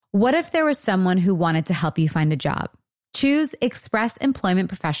What if there was someone who wanted to help you find a job? Choose Express Employment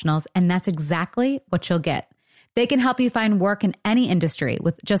Professionals, and that's exactly what you'll get. They can help you find work in any industry.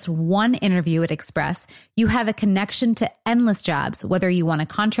 With just one interview at Express, you have a connection to endless jobs, whether you want a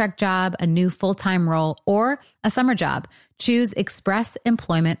contract job, a new full-time role, or a summer job. Choose Express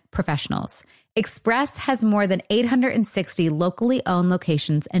Employment Professionals. Express has more than 860 locally owned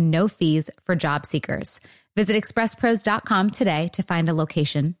locations and no fees for job seekers. Visit expresspros.com today to find a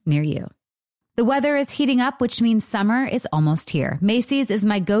location near you. The weather is heating up, which means summer is almost here. Macy's is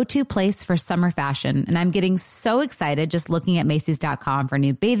my go-to place for summer fashion, and I'm getting so excited just looking at Macy's.com for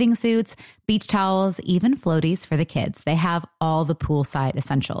new bathing suits, beach towels, even floaties for the kids. They have all the poolside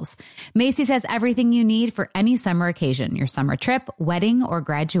essentials. Macy's has everything you need for any summer occasion, your summer trip, wedding, or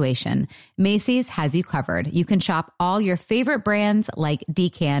graduation. Macy's has you covered. You can shop all your favorite brands like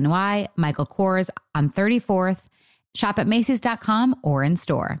DKNY, Michael Kors on 34th. Shop at Macy's.com or in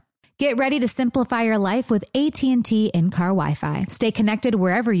store. Get ready to simplify your life with AT&T in-car Wi-Fi. Stay connected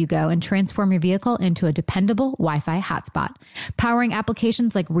wherever you go and transform your vehicle into a dependable Wi-Fi hotspot. Powering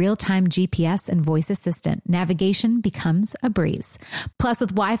applications like real-time GPS and voice assistant, navigation becomes a breeze. Plus,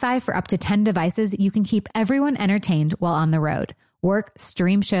 with Wi-Fi for up to 10 devices, you can keep everyone entertained while on the road. Work,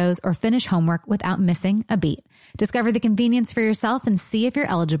 stream shows, or finish homework without missing a beat. Discover the convenience for yourself and see if you're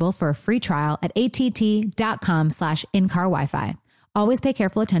eligible for a free trial at att.com/in-car Wi-Fi. Always pay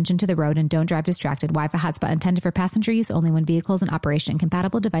careful attention to the road and don't drive distracted. Wi-Fi hotspot intended for passenger use only when vehicles in operation.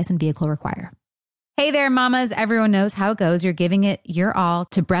 Compatible device and vehicle require. Hey there, mamas. Everyone knows how it goes. You're giving it your all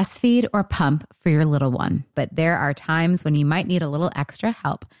to breastfeed or pump for your little one. But there are times when you might need a little extra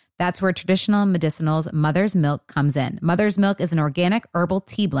help. That's where Traditional Medicinal's Mother's Milk comes in. Mother's Milk is an organic herbal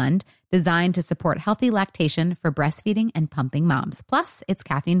tea blend designed to support healthy lactation for breastfeeding and pumping moms. Plus, it's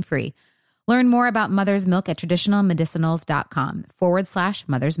caffeine-free. Learn more about Mother's Milk at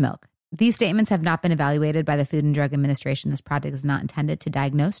traditionalmedicinals.com/Mother's Milk. These statements have not been evaluated by the Food and Drug Administration. This product is not intended to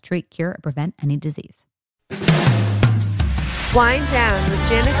diagnose, treat, cure, or prevent any disease. Wind Down with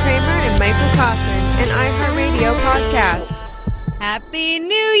Jana Kramer and Michael Cochran, an iHeartRadio podcast. Happy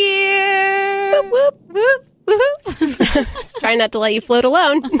New Year! Whoop, whoop, whoop, whoop. Trying not to let you float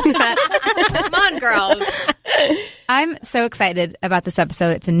alone. Come on, girls. I'm so excited about this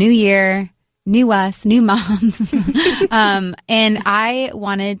episode. It's a new year, new us, new moms. And I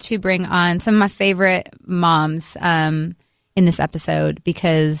wanted to bring on some of my favorite moms in this episode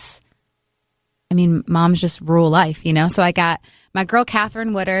because, I mean, moms just rule life, you know? So I got my girl,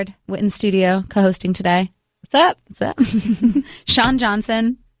 Catherine Woodard, in studio, co-hosting today. What's up? What's up? Shawn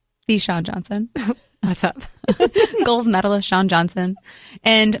Johnson, the Shawn Johnson. What's up? Gold medalist Shawn Johnson.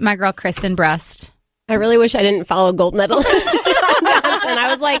 And my girl, Kristen Brust. I really wish I didn't follow gold medalist Shawn Johnson.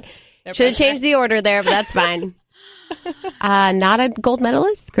 I was like, should have changed the order there, but that's fine. Not a gold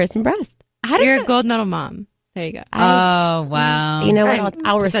medalist, Kristen Brust. You're a gold medal mom. There you go. Oh, wow. You know what?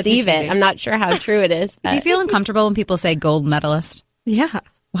 I'll receive it. I'm not sure how true it is. But. Do you feel uncomfortable when people say gold medalist? Yeah.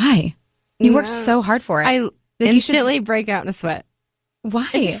 Why? You worked so hard for it. I instantly break out in a sweat. Why?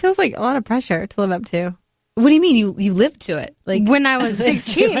 It just feels like a lot of pressure to live up to. What do you mean? You lived to it? Like when I was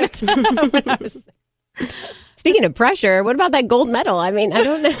 16. Speaking of pressure, what about that gold medal? I mean, I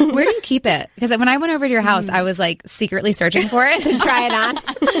don't know. Where do you keep it? Because when I went over to your house, I was like secretly searching for it to try it on.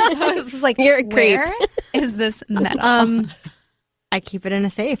 I was just like, you're a creep. Where is this medal? I keep it in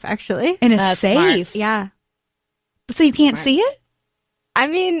a safe, actually. In a safe? Smart. Yeah. So you can't see it? I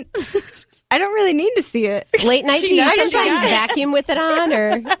mean, I don't really need to see it. Late night, do you sometimes vacuum with it on?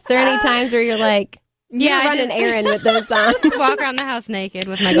 Or is there any times where you're like, yeah, run an errand with those on? Walk around the house naked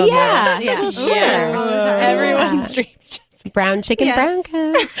with my gold medal. Yeah, sure. Everyone's dreams. Brown chicken, brown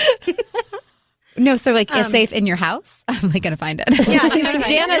cow. No, so like it's safe in your house? I'm like going to find it. Yeah,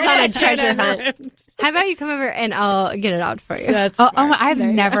 Jana's on a treasure hunt. How about you come over and I'll get it out for you? That's I've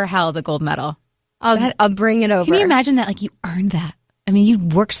never held a gold medal. I'll bring it over. Can you imagine that? Like you earned that. I mean, you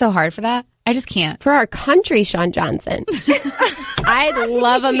worked so hard for that. I just can't. For our country, Shawn Johnson. I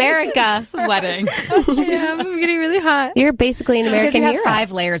love America. Sweating. Yeah, I'm getting really hot. You're basically an American hero. You have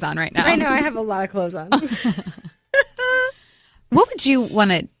 5 layers on right now. I know. I have a lot of clothes on. What would you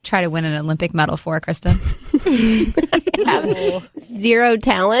want to try to win an Olympic medal for, Kristen? I have 0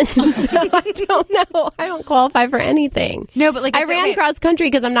 talent, so I don't know. I don't qualify for anything. No, but like I ran cross country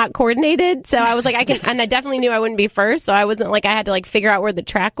because I'm not coordinated, so I was like, and I definitely knew I wouldn't be first, so I wasn't like I had to like figure out where the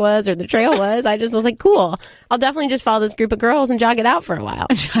track was or the trail was. I just was like, cool, I'll definitely just follow this group of girls and jog it out for a while.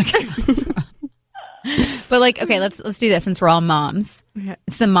 But like, okay, let's do this since we're all moms.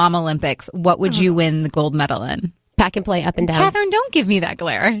 It's the Mom Olympics. What would you win the gold medal in? Pack and play up and down. Catherine, don't give me that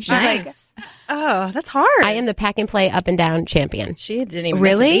glare. She's Nice. Oh, that's hard. I am the pack and play up and down champion. She didn't even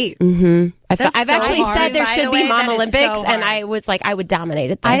Really? Mm-hmm. I've That's actually so said hard. there By should the be way, Mom that is Olympics, so and hard. I was like, I would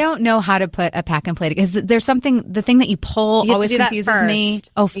dominate at this. I don't know how to put a pack and play because there's something, the thing that you pull You have to always do that confuses me.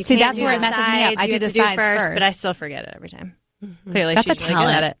 first. Oh, You see, can't that's do where the it messes me up. sides. I You do have the to do sides first, but I first. still forget it every time. Clearly, That's she's a really good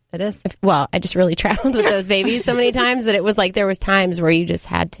talent. at it. It is. Well, I just really traveled with those babies so many times that it was like there was times where you just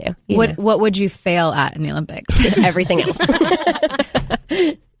had to. What would you fail at in the Olympics? Everything else.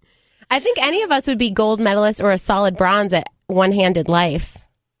 I think any of us would be gold medalist or a solid bronze at one-handed life.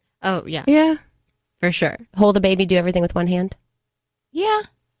 Oh, yeah. Yeah. For sure. Hold a baby, do everything with one hand. Yeah.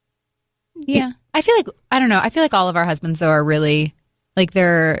 I feel like, I don't know. I feel like all of our husbands, though, are really, like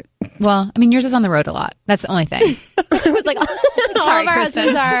they're, well, I mean, yours is on the road a lot. That's the only thing. It was like, all Sorry, of our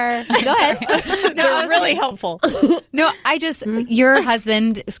Kristen. husbands are. Go ahead. They're really helpful. No, I just, your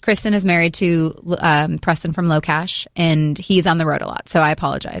husband, Kristen, is married to Preston from Low Cash, and he's on the road a lot. So I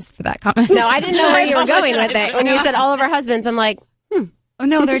apologize for that comment. No, I didn't know where you were going with it. When you said all of our husbands, I'm like, Oh,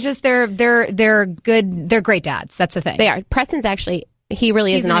 no, they're just, they're good. They're great dads. That's the thing. they are. Preston's actually, he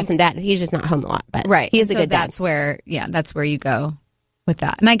really is He's an an- awesome dad. He's just not home a lot, but Right. he is And a so good dad. that's where you go with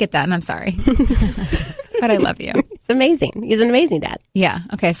that. And I get that, and I'm sorry. But I love you. It's amazing. He's an amazing dad. Yeah.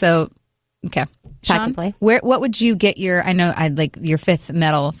 Okay. So, okay. Pack and play. What would you get your, I know I'd like your 5th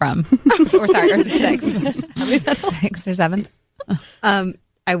medal from, or sorry, or 6th, 6th or 7th.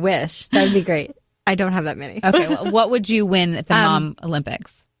 I wish. That would be great. I don't have that many. Okay. Well, what would you win at the Mom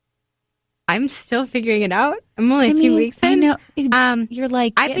Olympics? I'm still figuring it out. I'm only a few weeks in. I know. You're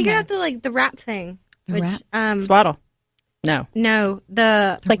like, I getting figured there. out the wrap thing. The wrap? Swaddle. No. No,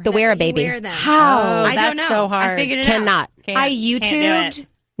 the Like the wear a you baby. wear them. How? Oh, I don't that's know. so hard. I figured it out. Cannot. Can't I do YouTubed. it.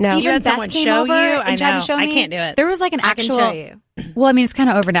 No. You Even had Beth someone came show over you? and I tried know. to show I me. can't do it. There was like an I can actual. show you. Well, I mean, it's kind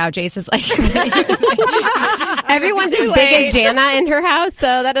of over now. Jace is like, Everyone's as big as Jana in her house,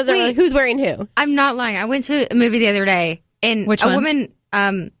 so that doesn't really. Who's wearing who? I'm not lying. I went to a movie the other day, and Which a one?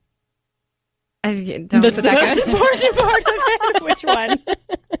 woman. I don't That's the Rebecca. most important part of it. Which one?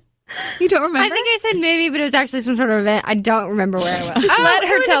 you don't remember? I think I said maybe, but it was actually some sort of event. I don't remember where I was. Just let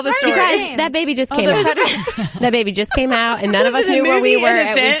her tell the You story. guys, that baby just came out. That baby just came out, and none of us Was it a knew where we movie, were an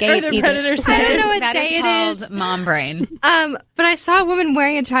at event, week or 8 the either. Predator I Center? don't know what That day is it called is. mom brain. But I saw a woman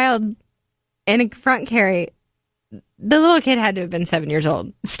wearing a child in a front carry. The little kid had to have been 7 years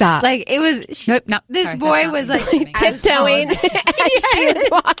old. Stop. Like it was. Nope, no, This sorry, boy that's was not like me. Tiptoeing as she was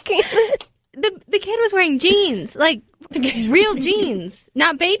walking. the kid was wearing jeans, like real jeans,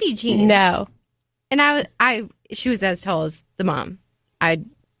 not baby jeans. No. And she was as tall as the mom.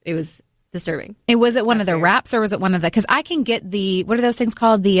 It was disturbing. Was it one of the wraps or was it one of the? Because I can get the what are those things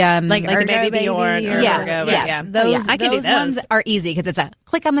called? The Like the baby Bjorn or yeah, Ergo, yes, yeah. those I can do those ones those. are easy because it's a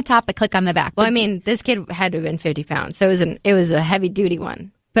click on the top, a click on the back. Well, But I mean, this kid had to have been 50 pounds, so it was a heavy duty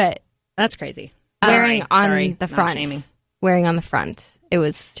one. But That's crazy. wearing on Sorry, the not front, shaming. wearing on the front, it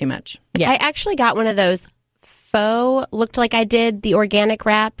was Too much. Yeah. I actually got one of those faux, looked like I did the organic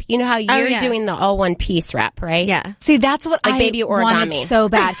wrap. You know how you're yeah. doing the all one piece wrap, right? yeah. see, that's what Like I baby wanted origami. so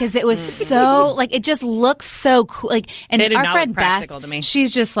bad because it was so like it just looks so cool. Like, and They do our not friend look Beth, practical to me.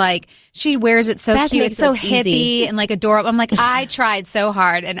 she's just like she wears it so Beth cute, makes it's so it look easy. hippie and like adorable. I'm like, I tried so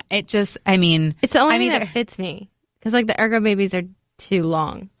hard, and it just, I mean, It's the only I'm thing either- that fits me because like the Ergo babies are too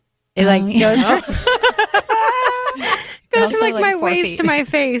long. It like yeah. goes Also, from like my 4 waist feet. to my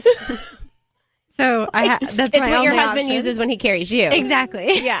face. So that's It's my what your only husband option. uses when he carries you.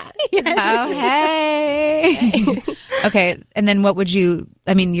 Exactly. Yeah. Oh, hey. Okay, and then what would you?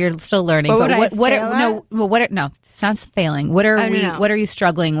 I mean, you're still learning. What but would I what fail are, no? at? Well, what are no? It's not failing. What are Oh, no, we? no. What are you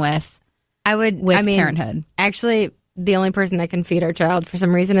struggling with I would. with I mean, parenthood? actually, the only person that can feed our child for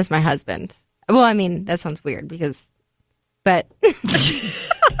some reason is my husband. Well, I mean, that sounds weird but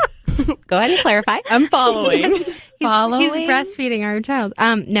Go ahead and clarify. I'm following. he's Following? breastfeeding our child.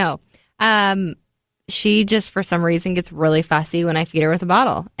 No. She just for some reason gets really fussy when I feed her with a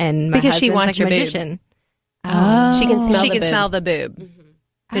bottle, and my Because she husband's wants like your a boob. magician. She can smell She the can boob. smell the boob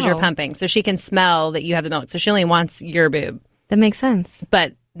because you're Oh. pumping. So she can smell that you have the milk. So she only wants your boob. That makes sense.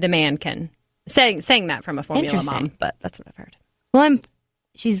 But the man can. Saying that from a formula Interesting. mom, but that's what I've heard. Well,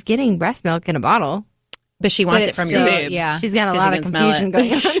 she's getting breast milk in a bottle. But she wants But it it's from still- your boob. yeah. She's got a 'Cause lot you of can smell confusion it.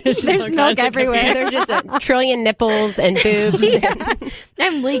 going on. She's There's all milk kinds of everywhere. There's just a trillion nipples and boobs.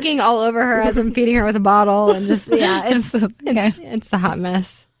 I'm leaking all over her as I'm feeding her with a bottle, and just it's a hot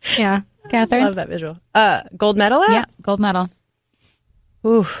mess. Yeah. Catherine. Love that visual. Gold medal? Yeah, gold medal.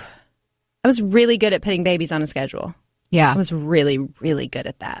 Oof. I was really good at putting babies on a schedule. Yeah, I was really, really good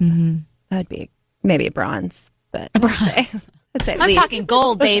at that. That'd be maybe a bronze, but bronze. I'd say at I'm least. talking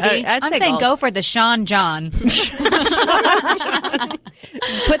gold, baby. I'd I'm say saying gold. go for the Shawn John. Put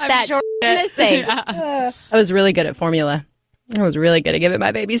that in a safe. I was really good at formula. I was really good at giving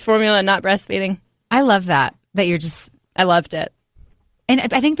my babies formula and not breastfeeding. I love that you're just, I loved it. and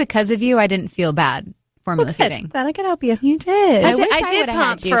I think because of you, I didn't feel bad formula feeding. Glad I could help you. You did. I wish I I did would've had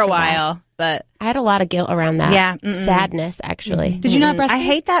pump you for a for that. while, but I had a lot of guilt around that. Yeah. Sadness, actually. Did you not breastfeed? I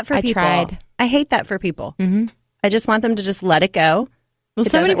hate that for I people. tried. I hate that for people. I just want them to just let it go. Well,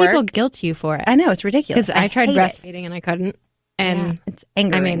 It so many doesn't people work. guilt you for it. I know, it's ridiculous. Because I tried hate it. breastfeeding and I couldn't. And It's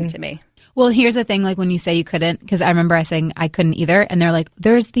angering to me. Well, here's the thing, like when you say you couldn't, because I remember I saying I couldn't either, and they're like,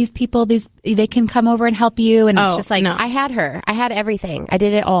 there's these people, they can come over and help you, and it's Oh, just like, no. I had her. I had everything. I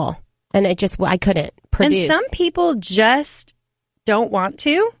did it all. And I couldn't produce. And some people just don't want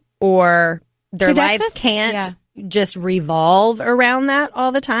to, or their See, that's lives the- can't just revolve around that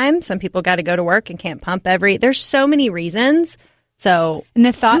all the time. Some people got to go to work and can't pump there's so many reasons. So and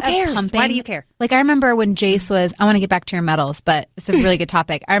the thought who cares? of pumping. Why do you care? Like I remember when Jace was, I want to get back to your medals, but it's a really good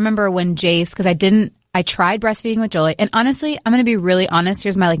topic. I remember when Jace, because I tried breastfeeding with Jolie, and honestly, I'm going to be really honest.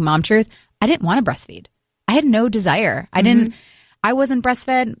 Here's my like mom truth. I didn't want to breastfeed. I had no desire. I wasn't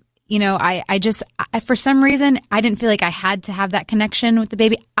breastfed. You know, I for some reason, I didn't feel like I had to have that connection with the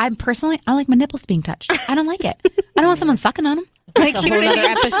baby. I like my nipples being touched. I don't like it. I don't want someone sucking on them. Like, It's a whole other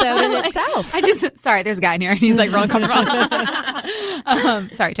episode in itself. Sorry, there's a guy in here and he's like real uncomfortable.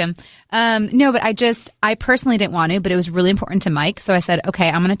 Sorry, Tim. No, but I personally didn't want to, but it was really important to Mike. So I said, okay,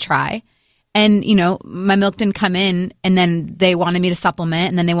 I'm going to try. And, you know, my milk didn't come in, and then they wanted me to supplement,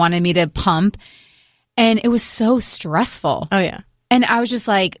 and then they wanted me to pump. And it was so stressful. oh, yeah. And I was just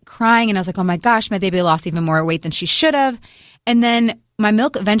like crying, and I was like, oh my gosh, my baby lost even more weight than she should have. And then my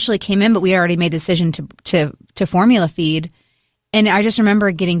milk eventually came in, but we had already made the decision to formula feed. And I just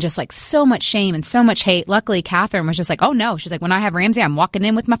remember getting just like so much shame and so much hate. Luckily, Catherine was just like, oh no. She's like, when I have Ramsey, I'm walking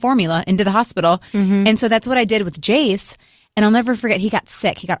in with my formula into the hospital. And so that's what I did with Jace. And I'll never forget, he got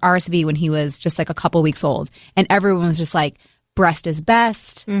sick. He got RSV when he was just like a couple weeks old. And everyone was just like, breast is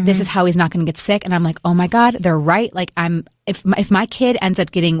best. This is how he's not going to get sick. And I'm like, oh my God, they're right. Like if my kid ends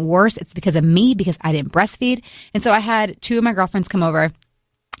up getting worse, it's because of me, because I didn't breastfeed. And so I had two of my girlfriends come over,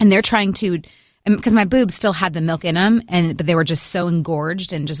 and they're trying to, because my boobs still had the milk in them, but they were just so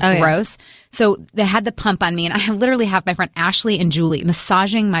engorged and just gross. So they had the pump on me, and I literally have my friend Ashley and Julie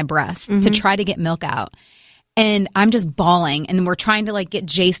massaging my breast to try to get milk out. And I'm just bawling, and we're trying to like get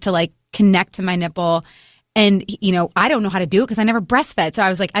Jace to like connect to my nipple. And, you know, I don't know how to do it because I never breastfed. So I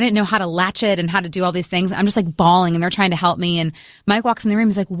was like, I didn't know how to latch it and how to do all these things. I'm just like bawling, and they're trying to help me. And Mike walks in the room.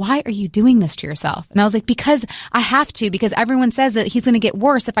 He's like, why are you doing this to yourself? And I was like, because I have to, because everyone says that he's going to get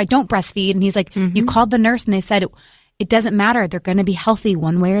worse if I don't breastfeed. And he's like, you called the nurse and they said, it doesn't matter. They're going to be healthy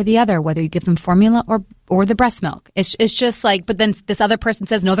one way or the other, whether you give them formula or the breast milk. It's just like, but then this other person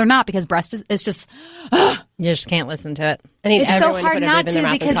says, no, they're not, because breast is, it's just, You just can't listen to it. I need It's so everyone hard to put a not bib in their to,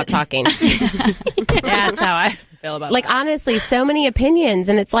 mouth and because- stop talking. That's how I feel about Like, that. honestly, so many opinions.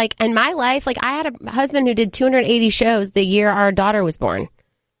 And it's like, in my life, like, I had a husband who did 280 shows the year our daughter was born.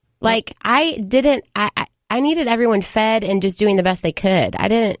 Like, I needed everyone fed and just doing the best they could. I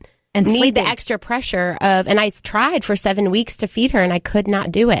didn't And need sleeping. the extra pressure of, and I tried for 7 weeks to feed her, and I could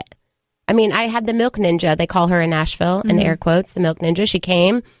not do it. I mean, I had the milk ninja, they call her in Nashville, in air quotes, the milk ninja. She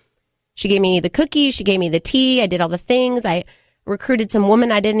came, she gave me the cookies, she gave me the tea, I did all the things. I recruited some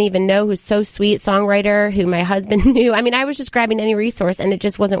woman I didn't even know who's so sweet, songwriter, who my husband knew. I mean, I was just grabbing any resource, and it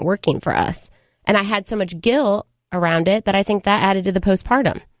just wasn't working for us. And I had so much guilt around it that I think that added to the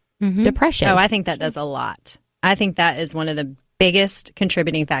postpartum depression. Oh, I think that does a lot. I think that is one of the biggest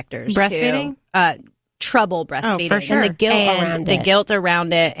contributing factors. Breastfeeding? To, trouble breastfeeding. for sure. And the guilt And around the it. guilt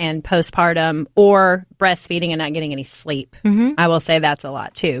around it, and postpartum, or breastfeeding and not getting any sleep. I will say that's a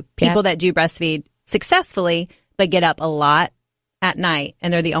lot too. People that do breastfeed successfully but get up a lot at night,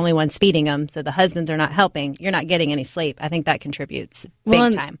 and they're the only ones feeding them, so the husbands are not helping. You're not getting any sleep. I think that contributes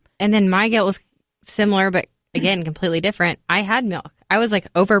big time. And then my guilt was similar, but again, completely different. I had milk. I was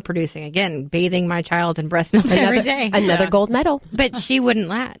like overproducing, again, bathing my child in breast milk every day. Another gold medal. But she wouldn't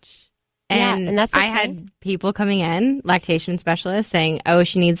latch. Yeah, And, and that's I okay. had people coming in, lactation specialists, saying, oh,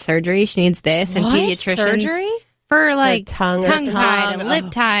 she needs surgery, she needs this, and pediatricians. Surgery? For like tongue or tongue something. tied and lip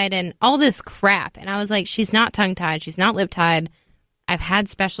tied and all this crap. And I was like, she's not tongue tied, she's not lip tied. I've had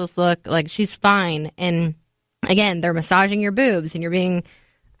specialists look, like, she's fine. And again, they're massaging your boobs, and you're being,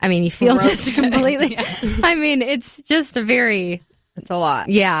 I mean, you feel just completely, I mean, it's just a very, It's a lot.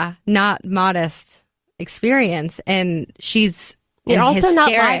 not modest experience. And she's You're in also not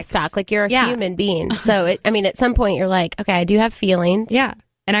hysterics. livestock. Like, you're a Yeah. human being. So, at some point, you're like, okay, I do have feelings. Yeah.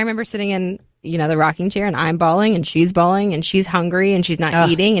 And I remember sitting in the rocking chair, and I'm bawling and she's hungry and she's not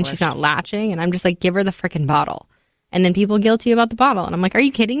eating and she's not latching. And I'm just like, give her the freaking bottle. And then people guilt you about the bottle. And I'm like, are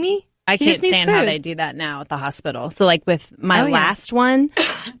you kidding me? I can't stand how they do that now at the hospital. So like with my last one,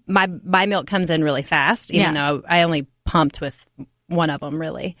 my milk comes in really fast, even though I only pumped with one of them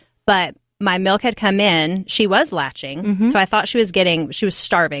really. But my milk had come in. She was latching. So I thought she was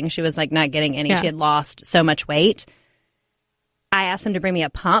starving. She was like not getting any. She had lost so much weight. I asked them to bring me a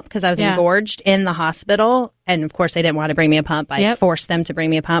pump because I was engorged in the hospital. And of course, they didn't want to bring me a pump. I forced them to bring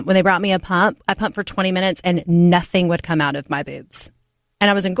me a pump. When they brought me a pump, I pumped for 20 minutes and nothing would come out of my boobs. And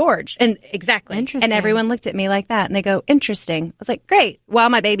I was engorged. And and everyone looked at me like that. And they go, interesting. I was like, great. While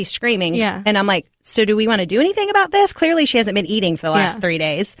my baby's screaming. Yeah. And I'm like, so do we want to do anything about this? Clearly, she hasn't been eating for the last 3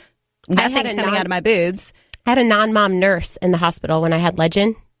 days. Nothing's coming out of my boobs. I had a non-mom nurse in the hospital when I had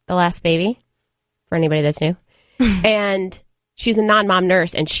Legend, the last baby, for anybody that's new. And she's a non-mom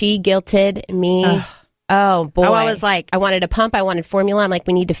nurse, and she guilted me. Oh, boy. I was like, I wanted a pump. I wanted formula. I'm like,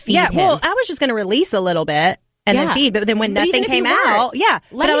 we need to feed him. Well, I was just going to release a little bit and then feed. But then when nothing came out,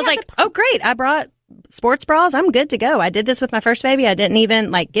 but I was like, oh, great. I brought sports bras. I'm good to go. I did this with my first baby. I didn't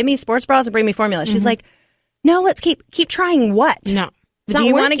even give me sports bras and bring me formula. She's like, no, let's keep trying what? No. Do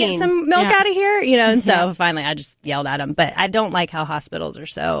you want to get some milk out of here? And so finally I just yelled at him. But I don't like how hospitals are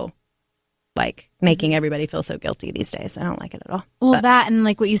so making everybody feel so guilty these days. I don't like it at all. Well, that and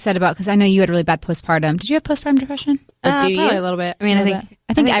what you said about, because I know you had really bad postpartum. Did you have postpartum depression? Or do you? A little bit. I mean,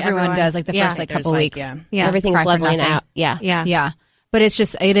 I think everyone does, the first couple weeks. Yeah. Everything's leveling out. Yeah. But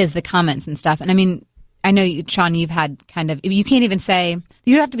it is the comments and stuff. And I mean, I know, Shawn, you've had you can't even say,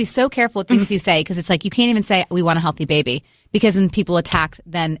 you have to be so careful with things you say, because it's like, you can't even say, we want a healthy baby, because then people attacked,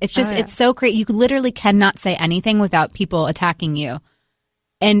 then it's just, it's so crazy. You literally cannot say anything without people attacking you.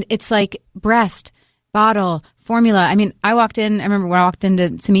 And it's like breast, bottle, formula. I mean, I remember when I walked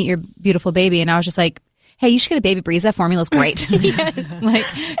in to meet your beautiful baby, and I was just like, hey, you should get a Baby Breeza. Formula's great.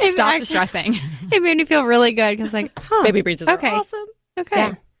 Stop stressing. It made me feel really good, because Baby Breezas are awesome. Okay.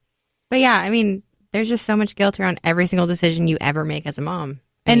 Yeah. But yeah, I mean, there's just so much guilt around every single decision you ever make as a mom.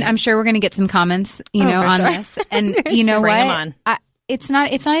 And I'm sure we're going to get some comments, on this. And you know Bring what? them on. It's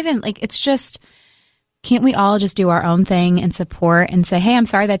not even it's just, can't we all just do our own thing and support and say, hey, I'm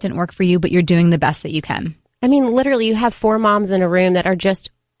sorry that didn't work for you, but you're doing the best that you can. I mean, literally, you have 4 moms in a room that are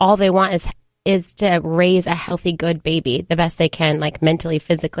just, all they want is to raise a healthy, good baby the best they can, mentally,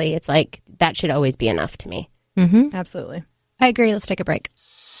 physically. It's that should always be enough to me. Mm-hmm. Absolutely. I agree. Let's take a break.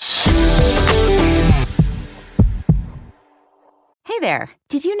 Hey there.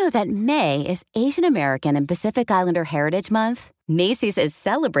 Did you know that May is Asian American and Pacific Islander Heritage Month? Macy's is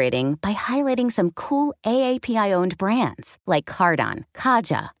celebrating by highlighting some cool AAPI-owned brands like Cardon,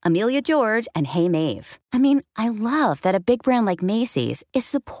 Kaja, Amelia George, and Hey Mave. I mean, I love that a big brand like Macy's is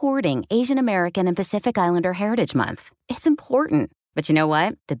supporting Asian American and Pacific Islander Heritage Month. It's important. But you know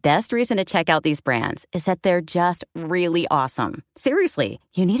what? The best reason to check out these brands is that they're just really awesome. Seriously,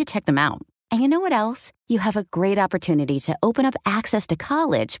 you need to check them out. And you know what else? You have a great opportunity to open up access to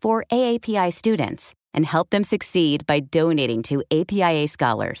college for AAPI students and help them succeed by donating to APIA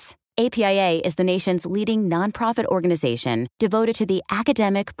Scholars. APIA is the nation's leading nonprofit organization devoted to the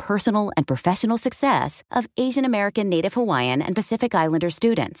academic, personal, and professional success of Asian American, Native Hawaiian, and Pacific Islander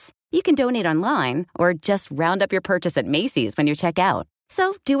students. You can donate online or just round up your purchase at Macy's when you check out.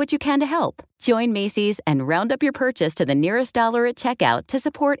 So do what you can to help. Join Macy's and round up your purchase to the nearest dollar at checkout to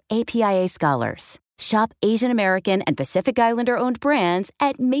support APIA Scholars. Shop Asian American and Pacific Islander-owned brands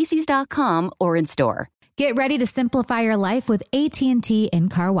at Macys.com or in store. Get ready to simplify your life with AT&T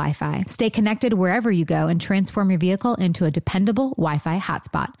in-car Wi-Fi. Stay connected wherever you go and transform your vehicle into a dependable Wi-Fi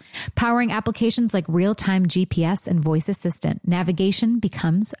hotspot. Powering applications like real-time GPS and voice assistant, navigation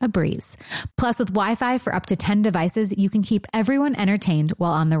becomes a breeze. Plus, with Wi-Fi for up to 10 devices, you can keep everyone entertained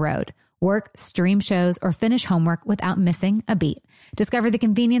while on the road. Work, stream shows, or finish homework without missing a beat. Discover the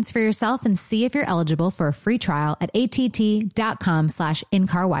convenience for yourself and see if you're eligible for a free trial at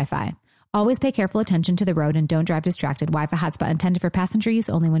att.com/in-car Wi-Fi. Always pay careful attention to the road and don't drive distracted. Wi-Fi hotspot intended for passenger use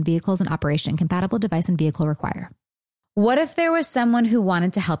only when vehicles in operation. Compatible device and vehicle require. What if there was someone who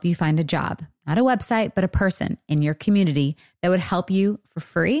wanted to help you find a job? Not a website, but a person in your community that would help you for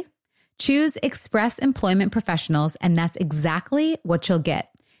free? Choose Express Employment Professionals, and that's exactly what you'll get.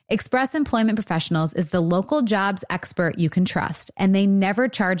 Express Employment Professionals is the local jobs expert you can trust, and they never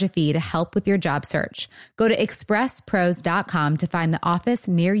charge a fee to help with your job search. Go to expresspros.com to find the office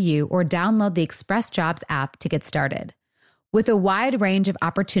near you or download the Express Jobs app to get started. With a wide range of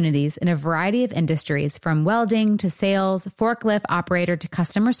opportunities in a variety of industries, from welding to sales, forklift operator to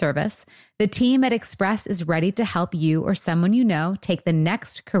customer service, the team at Express is ready to help you or someone you know take the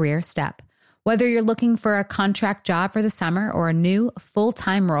next career step. Whether you're looking for a contract job for the summer or a new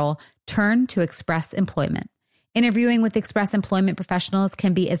full-time role, turn to Express Employment. Interviewing with Express Employment professionals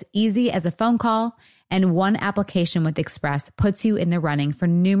can be as easy as a phone call, and one application with Express puts you in the running for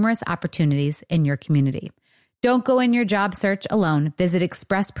numerous opportunities in your community. Don't go in your job search alone. Visit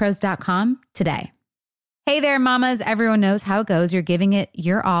expresspros.com today. Hey there, mamas. Everyone knows how it goes. You're giving it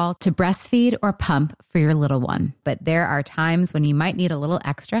your all to breastfeed or pump for your little one. But there are times when you might need a little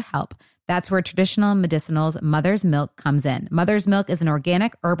extra help. That's where Traditional Medicinal's Mother's Milk comes in. Mother's Milk is an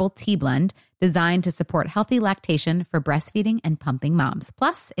organic herbal tea blend designed to support healthy lactation for breastfeeding and pumping moms.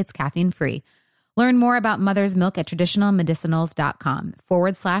 Plus, it's caffeine-free. Learn more about Mother's Milk at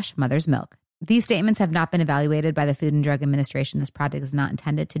traditionalmedicinals.com/Mother's Milk. These statements have not been evaluated by the Food and Drug Administration. This product is not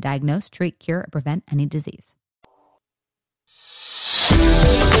intended to diagnose, treat, cure, or prevent any disease.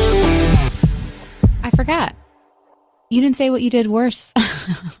 I forgot. You didn't say what you did worse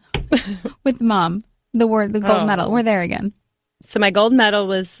with mom. The gold medal. We're there again. So my gold medal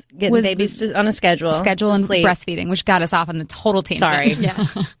was getting babies on a schedule and breastfeeding, which got us off on the total tangent. Sorry. Yeah.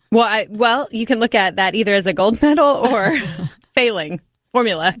 Well, you can look at that either as a gold medal or failing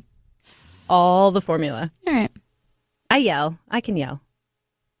formula. All the formula. All right. I yell. I can yell.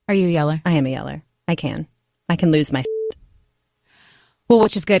 Are you a yeller? I am a yeller. I can lose my shit. Well,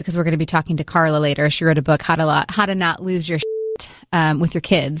 which is good because we're going to be talking to Carla later. She wrote a book, How to Not Lose Your shit with your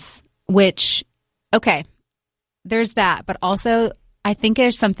kids, which, okay, there's that. But also, I think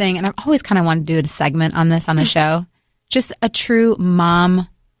there's something, and I've always kind of wanted to do a segment on this on the show, just a true mom,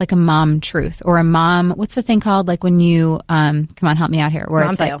 like a mom truth or a mom, what's the thing called? Like when you, come on, help me out here. Where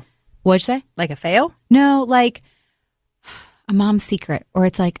mom it's fail. like, what'd you say? Like a fail? No, like a mom's secret. Or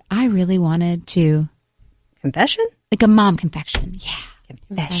it's like, I really wanted to. Confession? Like a mom confession. Yeah.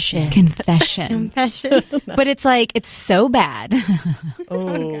 Confession. But it's like, it's so bad.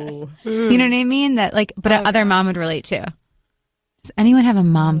 Oh. You know what I mean? That like, but other mom would relate to. Does anyone have a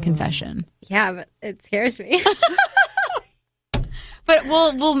mom confession? Yeah, but it scares me. But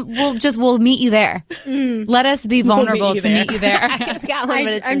we'll meet you there. Let us be vulnerable to meet you there. I've got one,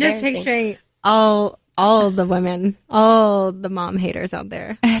 but it's I'm just picturing all the women, all the mom haters out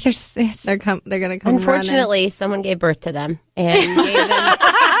there. They're gonna come. Unfortunately, someone gave birth to them and gave them.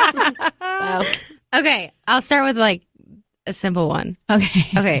 So. Okay, I'll start with like a simple one.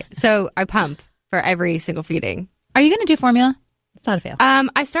 Okay. So I pump for every single feeding. Are you going to do formula? It's not a fail.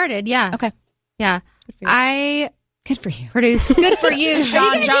 I started. Yeah. Okay. Yeah. Good for you. Good for you,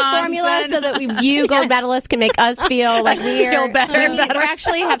 Shawn Johnson. Formula so that you gold medalists can make us feel like we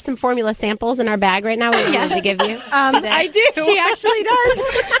actually have some formula samples in our bag right now. We're going to give you. I do. She actually does.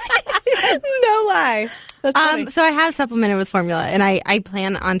 No lie. That's funny. So I have supplemented with formula, and I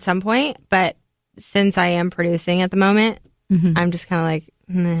plan on some point, but since I am producing at the moment, I'm just kind of like,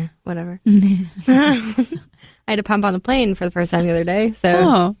 nah, whatever. I had to pump on the plane for the first time the other day,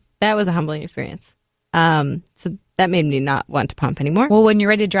 so that was a humbling experience. So that made me not want to pump anymore. Well, when you're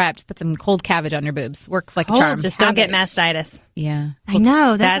ready to dry up, just put some cold cabbage on your boobs. Works like a charm. Just don't get mastitis. Yeah. I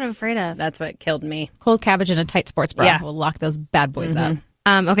know. That's what I'm afraid of. That's what killed me. Cold cabbage and a tight sports bra will lock those bad boys up.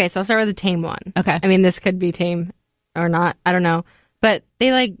 Okay, so I'll start with a tame one. Okay. I mean, this could be tame or not. I don't know. But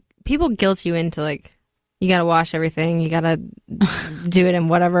they people guilt you into you got to wash everything. You got to do it in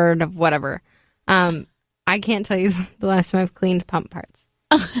whatever. I can't tell you the last time I've cleaned pump parts.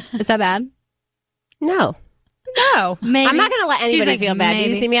 Is that bad? No. Maybe. I'm not going to let anybody feel bad. Do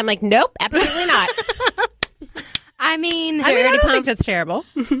you see me? I'm like, nope, absolutely not. I mean, I don't think that's terrible.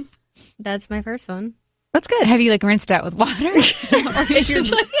 That's my first one. That's good. Have you rinsed out with water?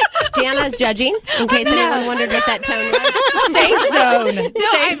 Jana's judging, in case anyone wondered what that tone was. Safe zone.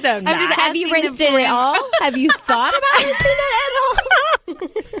 Safe zone. Have you rinsed it at all? Have you thought about rinsing it at all?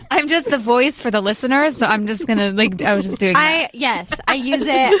 I'm just the voice for the listeners, so I'm just gonna I was just doing that. Yes, I use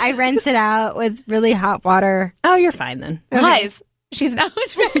it. I rinse it out with really hot water. Oh, you're fine then. Lies. She's not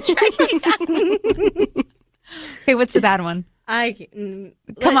much better tracking. Okay, what's the bad one? Come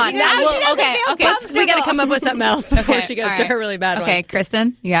on. We got to come up with something else before she goes to her really bad one. Okay,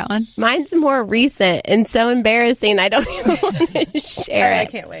 Kristen, you got one? Mine's more recent and so embarrassing. I don't even want to share it. I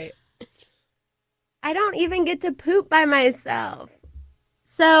can't wait. I don't even get to poop by myself.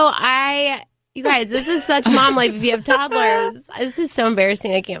 So you guys, this is such mom life if you have toddlers. This is so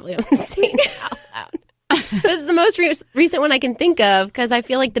embarrassing. I can't believe I'm saying it out loud. This is the most recent one I can think of because I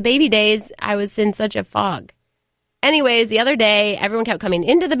feel like the baby days, I was in such a fog. Anyways, the other day, everyone kept coming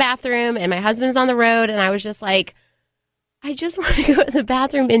into the bathroom, and my husband's on the road, and I was just like, I just want to go to the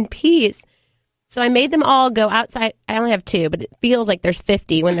bathroom in peace. So I made them all go outside. I only have 2, but it feels like there's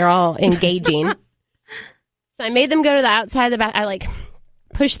 50 when they're all engaging. So I made them go to the outside of the bathroom. I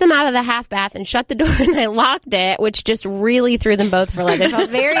pushed them out of the half bath and shut the door, and I locked it, which just really threw them both for loop. They felt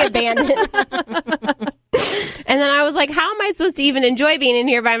very abandoned. And then I was like, how am I supposed to even enjoy being in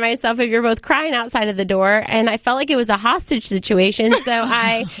here by myself if you're both crying outside of the door? And I felt like it was a hostage situation. So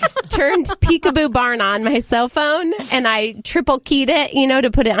I turned Peekaboo Barn on my cell phone and I triple keyed it,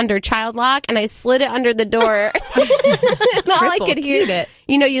 to put it under child lock. And I slid it under the door. And all I could hear,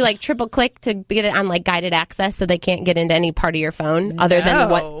 you like triple click to get it on like guided access so they can't get into any part of your phone other than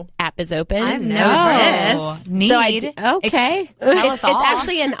what app is open. I've never this. Neat. So okay. It's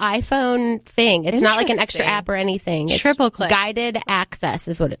actually an iPhone thing. It's not like an extra app or anything. It's triple click. Guided access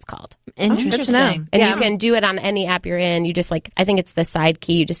is what it's called. Interesting. And you can do it on any app you're in. You just I think it's the side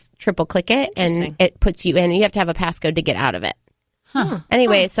key. You just triple click it and it puts you in. You have to have a passcode to get out of it.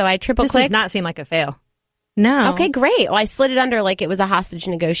 Anyway, so I triple clicked. This does not seem like a fail. No. Okay, great. Well, I slid it under like it was a hostage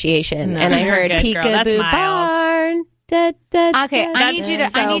negotiation. And I heard Peekaboo Barn. Da, da, okay, da. I need you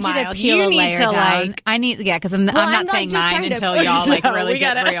to peel a layer down. Because I'm not saying mine until y'all really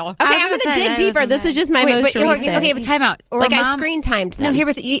get real. Okay, I'm going to dig deeper. This is just my most recent. Okay, but time out. Or like I screen timed them. No, here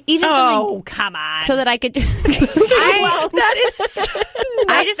with even come on. So that I could just. That is.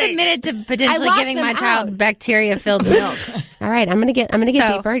 I just admitted to potentially giving my child bacteria-filled milk. All right, I'm gonna get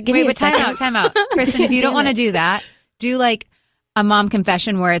deeper. Give me a second. Time out. Kristen, if you don't want to do that, do like a mom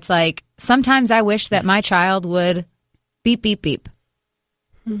confession where it's like, sometimes I wish that my child would beep, beep, beep.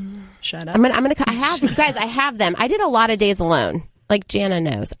 Shut up. I have, you guys, I have them. I did a lot of days alone. Like Jana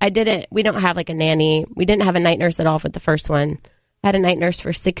knows. We don't have like a nanny. We didn't have a night nurse at all with the first one. I had a night nurse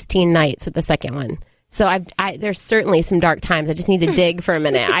for 16 nights with the second one. So there's certainly some dark times. I just need to dig for a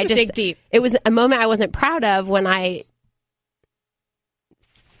minute. Dig deep. It was a moment I wasn't proud of when I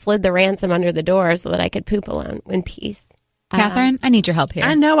slid the ransom under the door so that I could poop alone in peace. Catherine, I need your help here.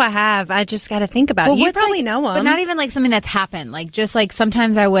 I know I have. I just got to think about it. You probably know them. But not even like something that's happened. Like just like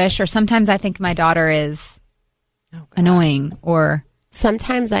sometimes I wish, or sometimes I think my daughter is annoying, or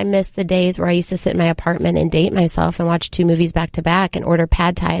sometimes I miss the days where I used to sit in my apartment and date myself and watch 2 movies back to back and order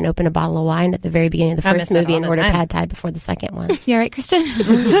pad thai and open a bottle of wine at the very beginning of the first movie and order pad thai before the second one. You all right, Kristen?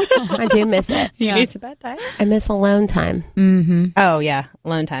 I do miss it. Yeah. You need some pad thai? I miss alone time. Mm-hmm. Oh, yeah.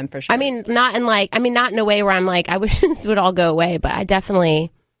 Alone time for sure. I mean, not in a way where I'm like, I wish this would all go away, but I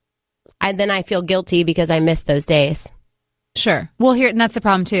definitely, then I feel guilty because I miss those days. Sure. Well, and that's the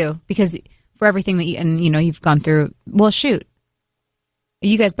problem too, because for everything that you've gone through, well, shoot.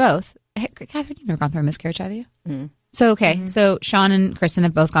 You guys both. Catherine, you've never gone through a miscarriage, have you? Mm-hmm. So, okay. Mm-hmm. So, Shawn and Kristen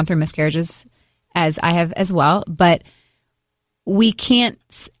have both gone through miscarriages, as I have as well. But we can't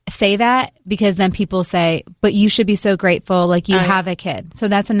say that because then people say, but you should be so grateful, like you have a kid. So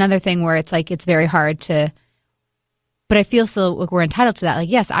that's another thing where it's like, it's very hard to, but I feel still like we're entitled to that. Like,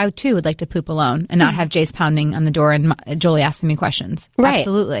 yes, I too would like to poop alone and not have Jace pounding on the door and Jolie asking me questions. Right.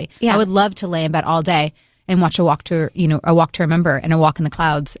 Absolutely. Yeah. I would love to lay in bed all day and watch a walk to remember and a walk in the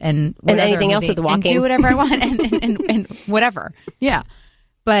clouds and anything else with the walking. And do whatever I want and whatever. Yeah.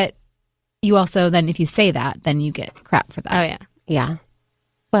 But you also then, if you say that, then you get crap for that. Oh, yeah. Yeah.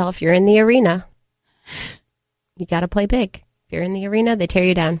 Well, if you're in the arena, you got to play big. If you're in the arena, they tear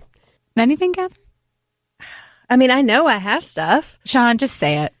you down. Anything, Catherine? I mean, I know I have stuff. Shawn, just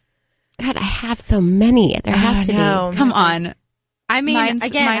say it. God, I have so many. There has to be. Come on. I mean, mine's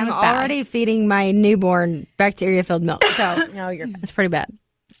I'm bad. already feeding my newborn bacteria-filled milk, so it's pretty bad.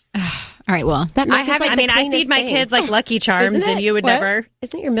 All right, well, that milk is like I feed my kids like Lucky Charms, and you would never.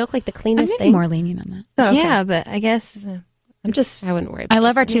 Isn't your milk like the cleanest I'm thing? more lenient on that. Oh, okay. Yeah, but I guess I wouldn't worry about I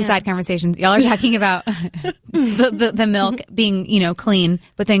love our two side conversations. Y'all are talking about the milk being, clean.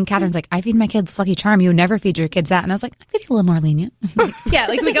 But then Catherine's like, I feed my kids Lucky Charm. You would never feed your kids that. And I was like, I'm getting a little more lenient. Yeah,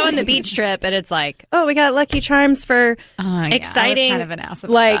 like we go on the beach trip and it's like, oh, we got Lucky Charms for exciting I was kind of an ass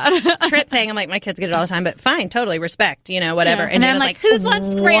about that. trip thing. I'm like, my kids get it all the time, but fine, totally respect, whatever. Yeah. And then I'm like, who's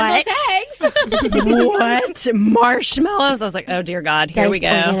wants scrambled eggs? What? Marshmallows? I was like, oh dear God, here we go.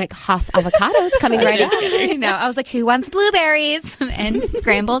 Organic Haas avocados coming right up. I was like, who wants blueberries and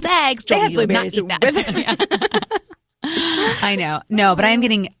scrambled eggs? They have blueberries with it. I know. No, but I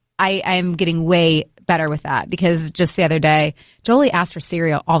am getting way better with that because just the other day, Jolie asked for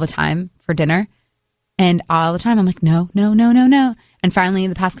cereal all the time for dinner. And all the time I'm like, no. And finally,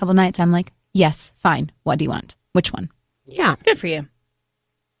 the past couple nights, I'm like, yes, fine. What do you want? Which one? Yeah. Good for you.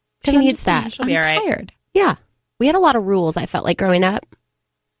 She needs that. She'll be all right. Tired. Yeah. We had a lot of rules, I felt like, growing up.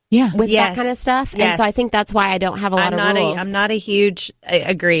 Yeah. With that kind of stuff. Yes. And so I think that's why I don't have a lot of rules. I'm not a huge,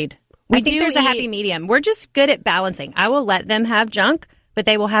 agreed. I think there's a happy medium. We're just good at balancing. I will let them have junk, but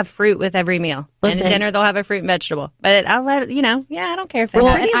they will have fruit with every meal. Listen. And at dinner, they'll have a fruit and vegetable. But I'll let, I don't care if they We're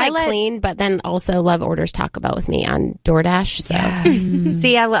have. pretty clean, but then also love orders Taco Bell with me on DoorDash. So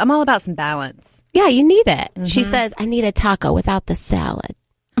See, I'm all about some balance. yeah, you need it. She says, I need a taco without the salad.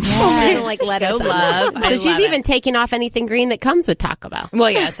 Yes. Like lettuce. So love. So she's even taking off anything green that comes with Taco Bell. Well,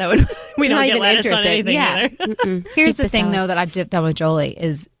 yeah, so we don't not get even lettuce on interested. anything Yeah. either. Here's the thing, though, that I've done with Jolie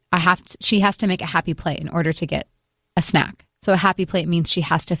is she has to make a happy plate in order to get a snack. So a happy plate means she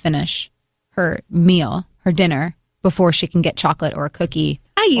has to finish her meal, her dinner, before she can get chocolate or a cookie.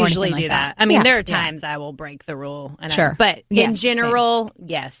 I usually or anything do like that. I mean, Yeah. there are times I will break the rule. And Sure. but Yes, in general,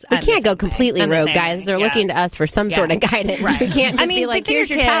 yes. We I'm the can't go same way. completely I'm the rogue, same guys. way. They're Yeah. looking to us for some sort of guidance. Right. We can't just be but like, then here's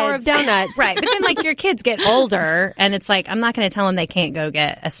your kids- tower of donuts. Right. But then, like, your kids get older, and it's like, I'm not going to tell them they can't go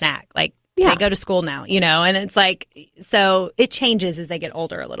get a snack. Like, they go to school now, and it's like, so it changes as they get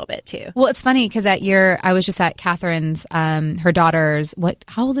older a little bit, too. Well, it's funny because I was just at Catherine's, her daughter's,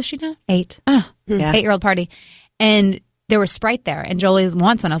 how old is she now? 8. Oh, Yeah. 8-year-old party. And there was Sprite there, and Jolie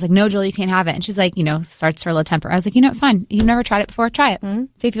wants one. I was like, no, Jolie, you can't have it. And she's like, starts her low temper. I was like, fine. You've never tried it before. Try it.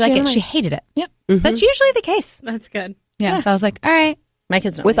 See if you like it. She hated it. Yep. That's usually the case. That's good. Yeah. So I was like, all right. My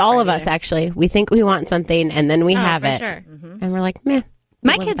kids don't With like all Sprite of us, either. actually. We think we want something, and then we have for it. sure. And we're like, meh.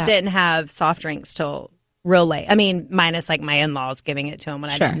 My Live with kids that. didn't have soft drinks till real late. I mean, minus like my in-laws giving it to them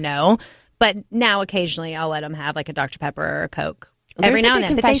when I Sure. didn't know. But now occasionally I'll let them have like a Dr. Pepper or a Coke every There's a now and good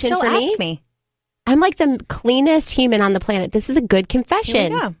then. But they confession still for me. ask me. I'm like the cleanest human on the planet. This is a good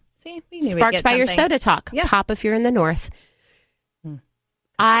confession. Yeah. See, we knew we'd Sparked get by your something. soda talk. Yeah. Pop if you're in the north.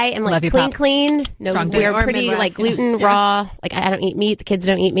 I am Love like you, clean, Pop. clean. No, Strong we're or pretty Midwest. like gluten raw. Like I don't eat meat. The kids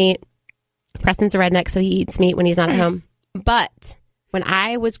don't eat meat. Preston's a redneck, so he eats meat when he's not at home. But when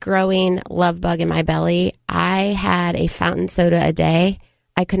I was growing love bug in my belly, I had a fountain soda a day.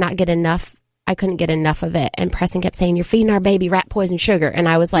 I could not get enough. I couldn't get enough of it. And Preston kept saying, "You're feeding our baby rat poison sugar." And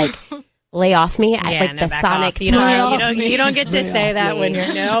I was like, "Lay off me!" I like the back Sonic. off. You don't get to say that when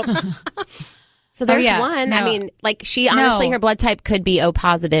you're So there's yeah. one. No. I mean, like she honestly, No. her blood type could be O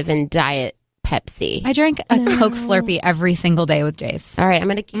positive in Diet Pepsi. I drink a Coke Slurpee every single day with Jace All right, I'm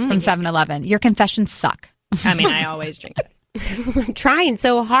gonna keep from 7-Eleven. Your confessions suck. I mean, I always drink it. I'm trying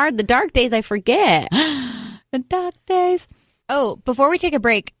so hard. The dark days I forget. The dark days. Oh, before we take a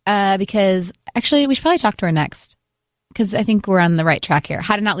break, because actually we should probably talk to her next, because I think we're on the right track here.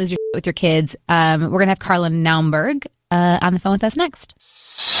 How to not lose your shit with your kids. We're going to have Carla Naumberg on the phone with us next.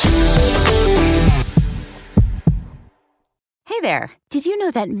 Hey there. Did you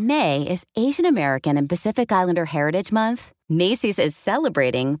know that May is Asian American and Pacific Islander Heritage Month? Macy's is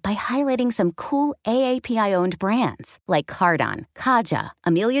celebrating by highlighting some cool AAPI-owned brands like Cardon, Kaja,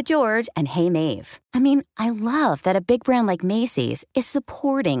 Amelia George, and Hey Mave. I mean, I love that a big brand like Macy's is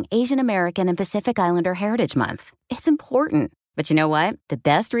supporting Asian American and Pacific Islander Heritage Month. It's important. But you know what? The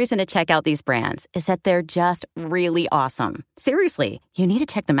best reason to check out these brands is that they're just really awesome. Seriously, you need to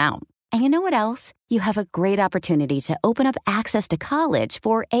check them out. And you know what else? You have a great opportunity to open up access to college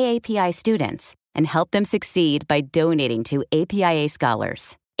for AAPI students and help them succeed by donating to APIA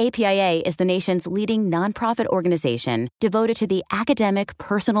Scholars. APIA is the nation's leading nonprofit organization devoted to the academic,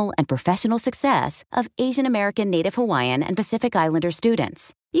 personal, and professional success of Asian American, Native Hawaiian, and Pacific Islander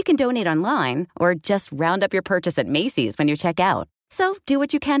students. You can donate online or just round up your purchase at Macy's when you check out. So do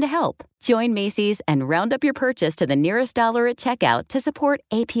what you can to help. Join Macy's and round up your purchase to the nearest dollar at checkout to support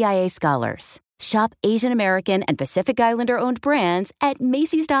APIA Scholars. Shop Asian American and Pacific Islander-owned brands at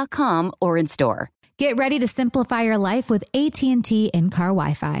Macy's.com or in store. Get ready to simplify your life with AT&T in-car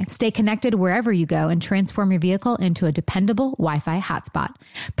Wi-Fi. Stay connected wherever you go and transform your vehicle into a dependable Wi-Fi hotspot.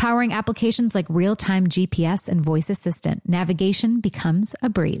 Powering applications like real-time GPS and voice assistant, navigation becomes a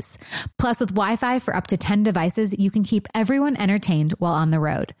breeze. Plus, with Wi-Fi for up to 10 devices, you can keep everyone entertained while on the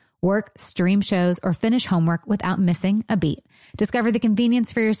road. Work, stream shows, or finish homework without missing a beat. Discover the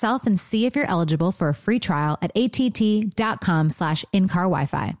convenience for yourself and see if you're eligible for a free trial at att.com/in-car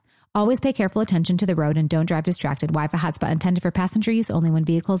Wi-Fi. Always pay careful attention to the road and don't drive distracted. Wi-Fi hotspot intended for passenger use only when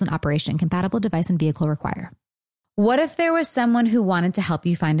vehicles in operation. Compatible device and vehicle require. What if there was someone who wanted to help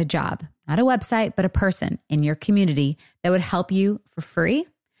you find a job? Not a website, but a person in your community that would help you for free?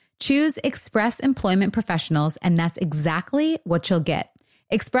 Choose Express Employment Professionals, and that's exactly what you'll get.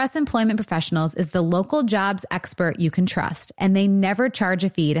 Express Employment Professionals is the local jobs expert you can trust, and they never charge a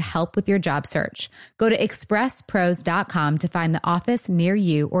fee to help with your job search. Go to expresspros.com to find the office near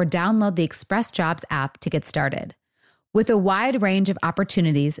you or download the Express Jobs app to get started. With a wide range of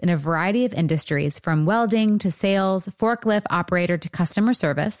opportunities in a variety of industries, from welding to sales, forklift operator to customer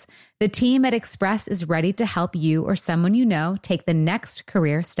service, the team at Express is ready to help you or someone you know take the next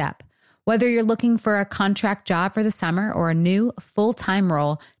career step. Whether you're looking for a contract job for the summer or a new full-time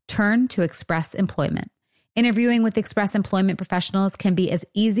role, turn to Express Employment. Interviewing with Express Employment professionals can be as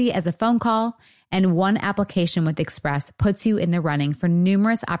easy as a phone call, and one application with Express puts you in the running for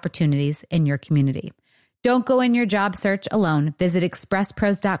numerous opportunities in your community. Don't go in your job search alone. Visit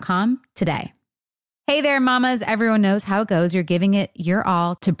expresspros.com today. Hey there, mamas. Everyone knows how it goes. You're giving it your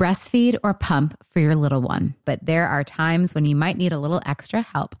all to breastfeed or pump for your little one. But there are times when you might need a little extra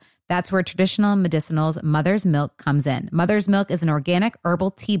help. That's where Traditional Medicinals Mother's Milk comes in. Mother's Milk is an organic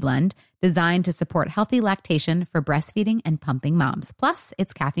herbal tea blend designed to support healthy lactation for breastfeeding and pumping moms. Plus,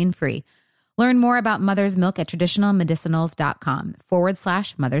 it's caffeine-free. Learn more about Mother's Milk at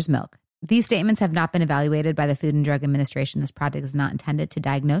traditionalmedicinals.com/Mother's Milk. These statements have not been evaluated by the Food and Drug Administration. This product is not intended to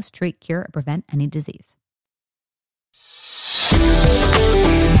diagnose, treat, cure, or prevent any disease.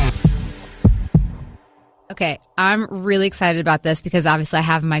 Okay, I'm really excited about this because obviously I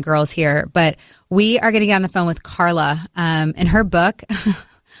have my girls here, but we are going to get on the phone with Carla. In her book,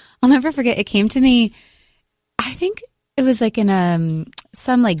 I'll never forget, it came to me, I think it was like in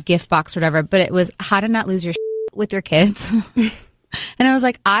some like gift box or whatever, but it was How to Not Lose Your with Your Kids. And I was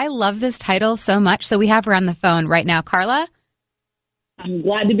like, I love this title so much. So we have her on the phone right now. Carla? I'm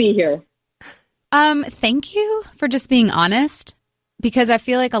glad to be here. Thank you for just being honest, because I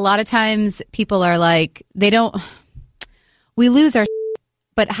feel like a lot of times people are like, we lose our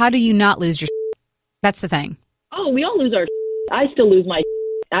but how do you not lose your That's the thing. Oh, we all lose our I still lose my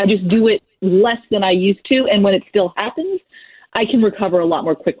I just do it less than I used to. And when it still happens, I can recover a lot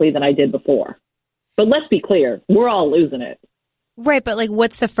more quickly than I did before. But let's be clear, we're all losing it. Right, but like,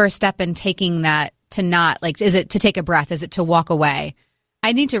 what's the first step in taking that to not, like, is it to take a breath? Is it to walk away?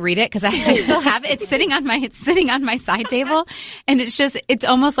 I need to read it because I still have it. It's sitting on my side table, and it's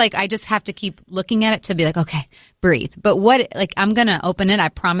almost like I just have to keep looking at it to be like, okay, breathe. But I'm going to open it. I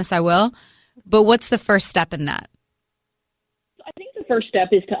promise I will. But what's the first step in that? I think the first step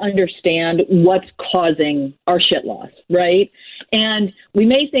is to understand what's causing our shit loss, right? And we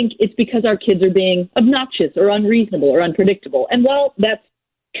may think it's because our kids are being obnoxious or unreasonable or unpredictable. And while that's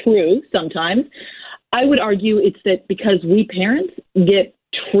true sometimes, I would argue it's that because we parents get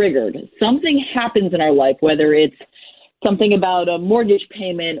triggered. Something happens in our life, whether it's something about a mortgage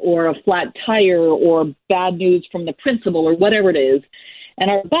payment or a flat tire or bad news from the principal or whatever it is. And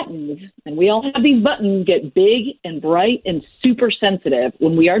our buttons, and we all have these buttons, get big and bright and super sensitive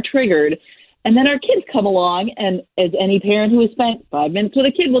when we are triggered. And then our kids come along, and as any parent who has spent 5 minutes with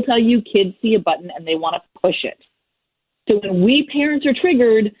a kid will tell you, kids see a button and they want to push it. So when we parents are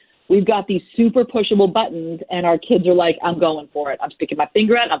triggered, we've got these super pushable buttons, and our kids are like, I'm going for it. I'm sticking my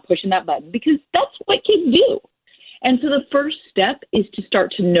finger out, I'm pushing that button, because that's what kids do. And so the first step is to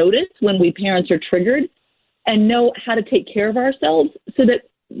start to notice when we parents are triggered and know how to take care of ourselves so that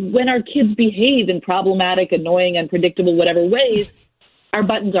when our kids behave in problematic, annoying, unpredictable, whatever ways, our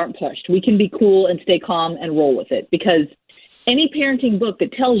buttons aren't pushed. We can be cool and stay calm and roll with it, because any parenting book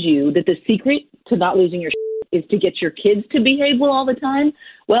that tells you that the secret to not losing your is to get your kids to behave well all the time,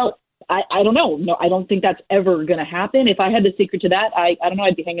 well, I don't know. No, I don't think that's ever going to happen. If I had the secret to that, I don't know,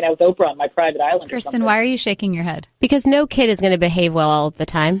 I'd be hanging out with Oprah on my private island. Kristen, why are you shaking your head? Because no kid is going to behave well all the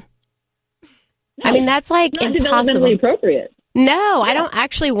time. No, I mean, that's like not impossible. Developmentally appropriate. No, yeah. I don't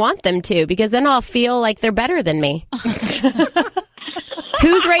actually want them to, because then I'll feel like they're better than me.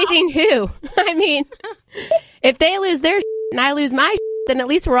 Who's raising who? I mean, if they lose their and I lose my then at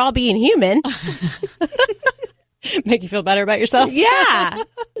least we're all being human. Make you feel better about yourself? Yeah.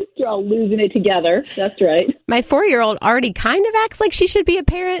 You're all losing it together. That's right. My 4-year-old already kind of acts like she should be a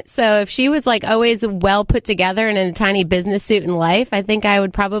parent. So if she was like always well put together and in a tiny business suit in life, I think I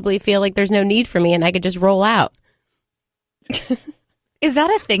would probably feel like there's no need for me and I could just roll out. Is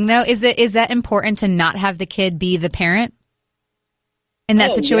that a thing though? Is that important to not have the kid be the parent in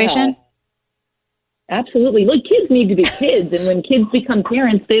that situation? Yeah. Absolutely. Look, kids need to be kids. And when kids become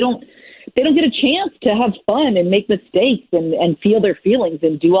parents, they don't get a chance to have fun and make mistakes and feel their feelings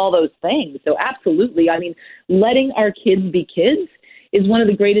and do all those things. So absolutely. I mean, letting our kids be kids is one of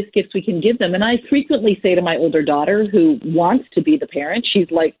the greatest gifts we can give them. And I frequently say to my older daughter who wants to be the parent,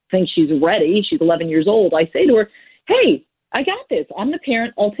 she's like, thinks she's ready. She's 11 years old. I say to her, hey, I got this. I'm the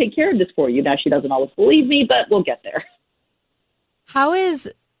parent. I'll take care of this for you. Now, she doesn't always believe me, but we'll get there.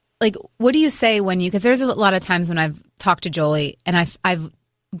 What do you say because there's a lot of times when I've talked to Jolie and I've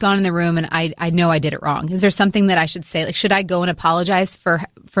gone in the room and I know I did it wrong. Is there something that I should say? Like, should I go and apologize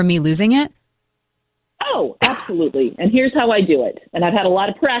for me losing it? Oh, absolutely. And here's how I do it. And I've had a lot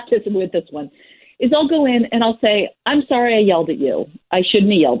of practice with this one. Is I'll go in and I'll say, I'm sorry I yelled at you. I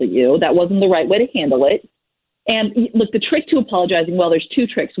shouldn't have yelled at you. That wasn't the right way to handle it. And look, the trick to apologizing, well, there's two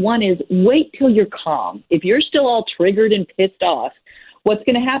tricks. One is wait till you're calm. If you're still all triggered and pissed off, what's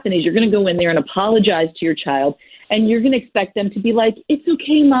going to happen is you're going to go in there and apologize to your child, and you're going to expect them to be like, it's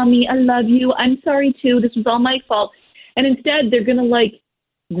okay, Mommy, I love you. I'm sorry, too. This was all my fault. And instead, they're going to, like,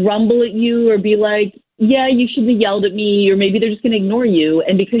 grumble at you or be like, yeah, you shouldn't have yelled at me, or maybe they're just going to ignore you.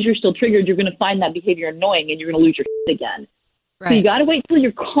 And because you're still triggered, you're going to find that behavior annoying, and you're going to lose your shit again. Right. So you got to wait till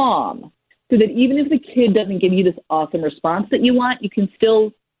you're calm, so that even if the kid doesn't give you this awesome response that you want, you can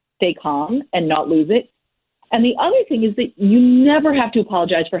still stay calm and not lose it. And the other thing is that you never have to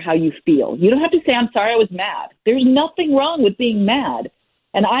apologize for how you feel. You don't have to say, I'm sorry, I was mad. There's nothing wrong with being mad.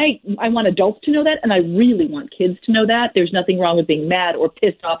 And I want adults to know that, and I really want kids to know that. There's nothing wrong with being mad or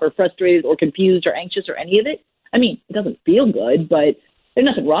pissed off or frustrated or confused or anxious or any of it. I mean, it doesn't feel good, but there's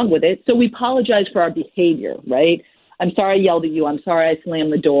nothing wrong with it. So we apologize for our behavior, right? I'm sorry I yelled at you. I'm sorry I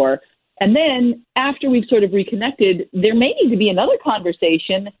slammed the door. And then after we've sort of reconnected, there may need to be another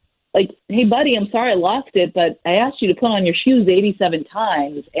conversation like, hey, buddy, I'm sorry I lost it, but I asked you to put on your shoes 87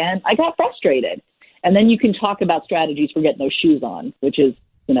 times, and I got frustrated. And then you can talk about strategies for getting those shoes on, which is,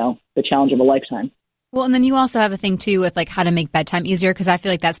 you know, the challenge of a lifetime. Well, and then you also have a thing, too, with, like, how to make bedtime easier, because I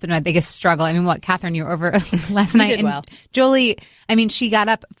feel like that's been my biggest struggle. I mean, Catherine, you were over last night. Did well. Jolie, I mean, she got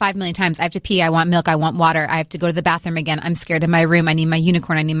up 5 million times. I have to pee. I want milk. I want water. I have to go to the bathroom again. I'm scared of my room. I need my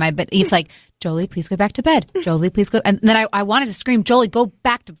unicorn. I need my bed. It's like, Jolie, please go back to bed. Jolie, please go. And then I wanted to scream, Jolie, go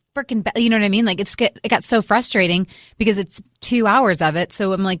back to freaking bed. You know what I mean? Like, it got so frustrating because it's 2 hours of it.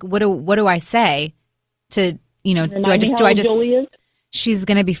 So I'm like, what do I say to, you know, do I just Jolie is? She's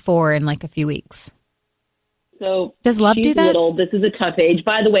going to be 4 in like a few weeks. So does Love do that? Little. This is a tough age.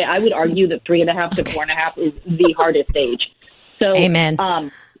 By the way, I would argue that 3.5 to 4.5 is the hardest age. So, amen.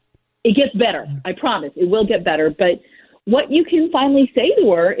 It gets better. I promise it will get better. But what you can finally say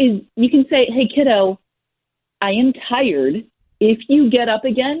to her is you can say, hey, kiddo, I am tired. If you get up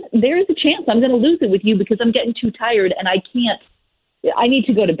again, there is a chance I'm going to lose it with you because I'm getting too tired and I need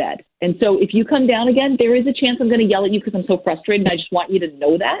to go to bed. And so if you come down again, there is a chance I'm going to yell at you because I'm so frustrated. And I just want you to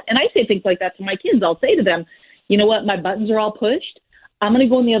know that. And I say things like that to my kids. I'll say to them, you know what? My buttons are all pushed. I'm going to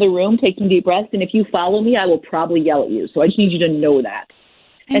go in the other room, take some deep breaths. And if you follow me, I will probably yell at you. So I just need you to know that.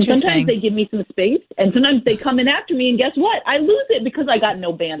 And sometimes they give me some space. And sometimes they come in after me. And guess what? I lose it because I got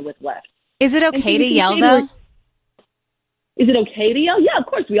no bandwidth left. Is it okay to yell, though? Is it okay to yell? Yeah, of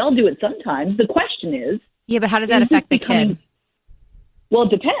course. We all do it sometimes. The question is. Yeah, but how does that affect the kid? Well,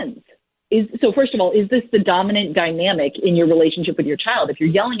 it depends. So first of all, is this the dominant dynamic in your relationship with your child? If you're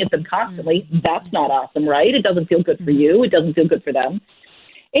yelling at them constantly, that's not awesome, right? It doesn't feel good for you. It doesn't feel good for them.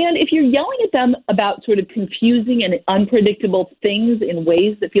 And if you're yelling at them about sort of confusing and unpredictable things in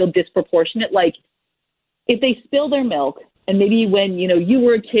ways that feel disproportionate, like if they spill their milk and maybe when, you know, you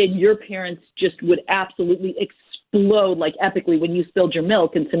were a kid, your parents just would absolutely explode like epically when you spilled your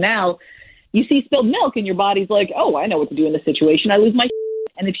milk. And so now you see spilled milk and your body's like, oh, I know what to do in this situation. I lose my shit.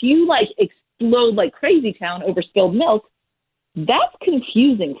 And if you like explode like crazy town over spilled milk, that's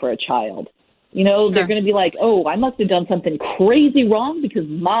confusing for a child. You know, They're going to be like, oh, I must have done something crazy wrong because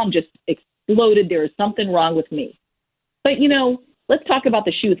mom just exploded. There is something wrong with me. But, you know, let's talk about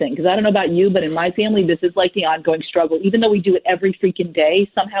the shoe thing, because I don't know about you, but in my family, this is like the ongoing struggle. Even though we do it every freaking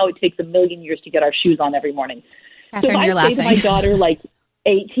day, somehow it takes a million years to get our shoes on every morning. Catherine, so if you're I say laughing. to my daughter like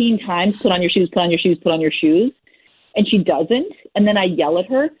 18 times, put on your shoes, put on your shoes, put on your shoes, and she doesn't, and then I yell at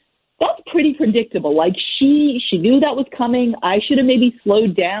her, that's pretty predictable. Like she knew that was coming. I should have maybe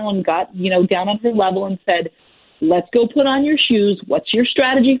slowed down, got, you know, down on her level and said, let's go put on your shoes. What's your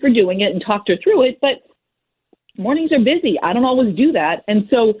strategy for doing it? And talked her through it. But mornings are busy. I don't always do that. And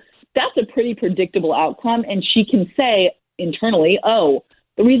so that's a pretty predictable outcome. And she can say internally, oh,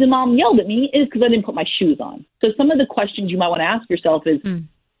 the reason mom yelled at me is because I didn't put my shoes on. So some of the questions you might want to ask yourself is,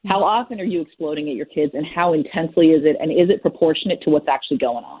 how often are you exploding at your kids and how intensely is it? And is it proportionate to what's actually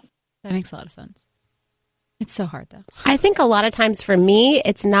going on? That makes a lot of sense. It's so hard, though. I think a lot of times for me,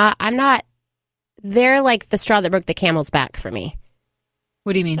 they're like the straw that broke the camel's back for me.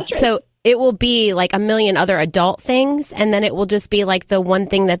 What do you mean? Right. So it will be like a million other adult things, and then it will just be like the one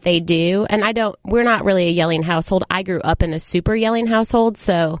thing that they do. And we're not really a yelling household. I grew up in a super yelling household,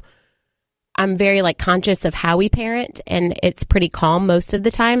 so I'm very like conscious of how we parent, and it's pretty calm most of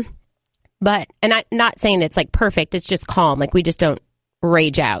the time. But, and I'm not saying it's like perfect, it's just calm. Like we just don't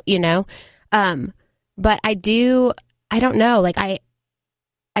rage out, you know? But I don't know, like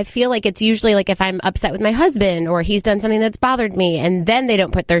I feel like it's usually like if I'm upset with my husband or he's done something that's bothered me and then they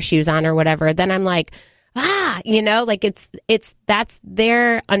don't put their shoes on or whatever, then I'm like, you know, like it's that's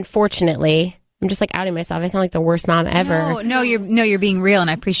there, unfortunately. I'm just like outing myself. I sound like the worst mom ever. No, you're being real,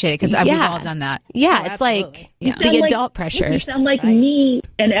 and I appreciate it because we've all done that. Yeah, it's like the adult pressures. You sound like me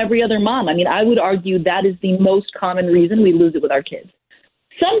and every other mom. I mean, I would argue that is the most common reason we lose it with our kids.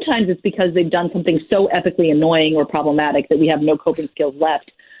 Sometimes it's because they've done something so epically annoying or problematic that we have no coping skills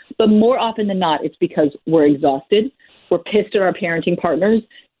left. But more often than not, it's because we're exhausted. We're pissed at our parenting partners.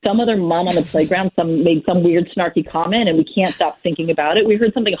 Some other mom on the playground made some weird, snarky comment, and we can't stop thinking about it. We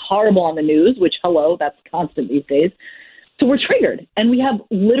heard something horrible on the news, which, that's constant these days. So we're triggered, and we have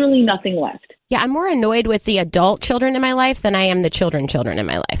literally nothing left. Yeah, I'm more annoyed with the adult children in my life than I am the children in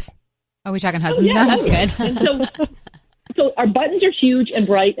my life. Are we talking husbands now? That's good. And so our buttons are huge and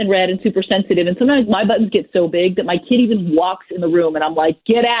bright and red and super sensitive, and sometimes my buttons get so big that my kid even walks in the room, and I'm like,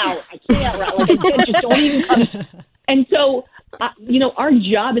 get out. I can't. Like I said, just don't even come. And so... our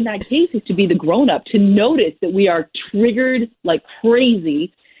job in that case is to be the grown-up, to notice that we are triggered like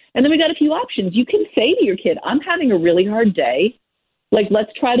crazy. And then we got a few options. You can say to your kid, I'm having a really hard day. Like,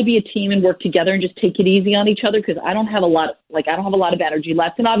 let's try to be a team and work together and just take it easy on each other because I don't have a lot of energy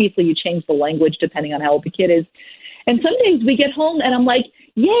left. And obviously you change the language depending on how old the kid is. And some days we get home and I'm like,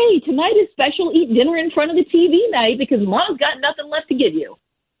 yay, tonight is special eat dinner in front of the TV night because mom's got nothing left to give you.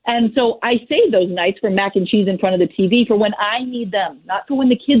 And so I save those nights for mac and cheese in front of the TV for when I need them, not for when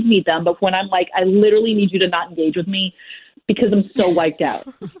the kids need them, but when I'm like, I literally need you to not engage with me because I'm so wiped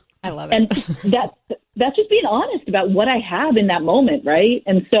out. I love it. And that's just being honest about what I have in that moment, right?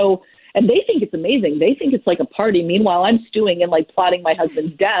 And they think it's amazing. They think it's like a party. Meanwhile, I'm stewing and like plotting my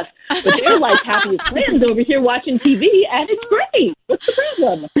husband's death. But they're like happy as clams over here watching TV, and it's great. What's the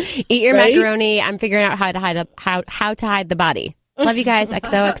problem? Eat your macaroni. I'm figuring out how to hide the body. Love you guys.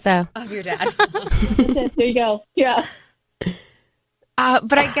 XOXO. Of your dad. There you go. Yeah.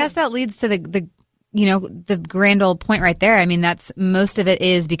 But I guess that leads to the grand old point right there. I mean, that's most of it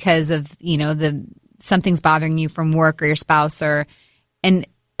is because of, something's bothering you from work or your spouse and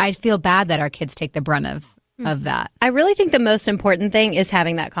I feel bad that our kids take the brunt of that. I really think the most important thing is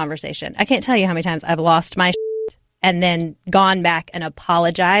having that conversation. I can't tell you how many times I've lost my shit and then gone back and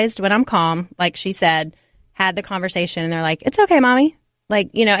apologized when I'm calm, like she said, had the conversation, and they're like, it's okay, mommy. Like,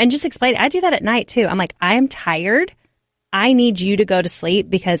 and just explain. I do that at night too. I'm like, I am tired. I need you to go to sleep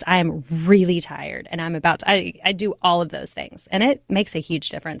because I am really tired and I'm about to, I do all of those things. And it makes a huge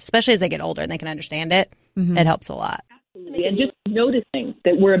difference, especially as they get older and they can understand it. Mm-hmm. It helps a lot. Absolutely. And just noticing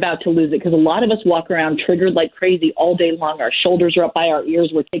that we're about to lose it, because a lot of us walk around triggered like crazy all day long. Our shoulders are up by our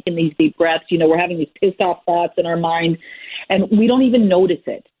ears. We're taking these deep breaths. We're having these pissed off thoughts in our mind and we don't even notice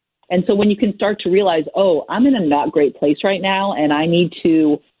it. And so when you can start to realize, oh, I'm in a not great place right now and I need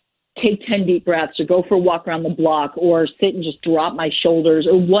to take 10 deep breaths or go for a walk around the block or sit and just drop my shoulders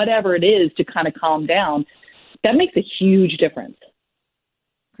or whatever it is to kind of calm down, that makes a huge difference.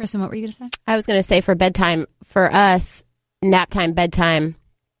 Kristen, what were you going to say? I was going to say for bedtime, for us, nap time, bedtime,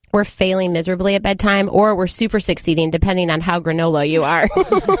 we're failing miserably at bedtime or we're super succeeding depending on how granola you are.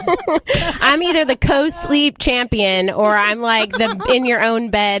 I'm either the co-sleep champion or I'm like the in your own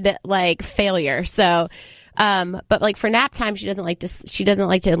bed like failure. So but like for nap time, she doesn't like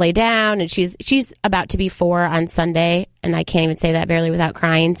to lay down, and she's about to be 4 on Sunday, and I can't even say that barely without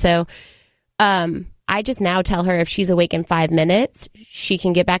crying. So I just now tell her if she's awake in 5 minutes, she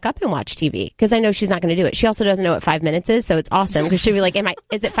can get back up and watch TV because I know she's not going to do it. She also doesn't know what 5 minutes is, so it's awesome because she'll be like,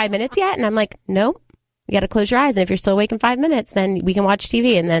 is it 5 minutes yet? And I'm like, no, you got to close your eyes, and if you're still awake in 5 minutes, then we can watch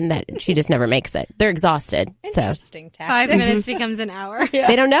TV. And then she just never makes it. They're exhausted. Interesting tactic. 5 minutes becomes an hour. Yeah.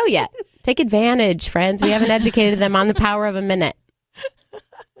 They don't know yet. Take advantage, friends. We haven't educated them on the power of a minute.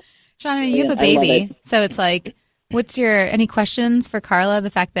 Shawn, I mean, you have a baby, so it's like, any questions for Carla? The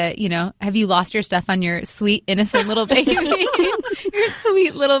fact that, have you lost your stuff on your sweet, innocent little baby? Your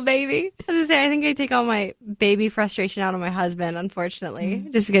sweet little baby. I was going to say, I think I take all my baby frustration out on my husband, unfortunately,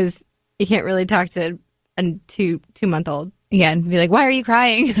 just because you can't really talk to a 2-month-old. Yeah, and be like, why are you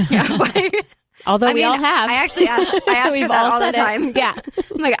crying? Yeah, why? Although we all have. I actually ask We've her that all the said time. It. Yeah.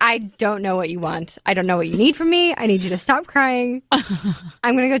 I'm like, I don't know what you want. I don't know what you need from me. I need you to stop crying.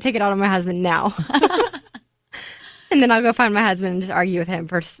 I'm going to go take it out on my husband now. And then I'll go find my husband and just argue with him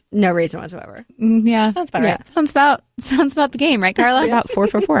for no reason whatsoever. Yeah. Sounds about right. Sounds about the game, right, Carla? About 4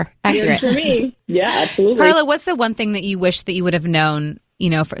 for 4. Accurate. For me. Yeah, absolutely. Carla, what's the one thing that you wish that you would have known,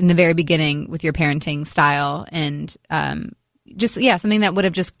 in the very beginning with your parenting style and something that would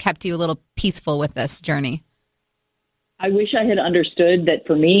have just kept you a little peaceful with this journey? I wish I had understood that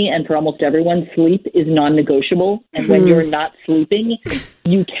for me and for almost everyone, sleep is non-negotiable. And when you're not sleeping,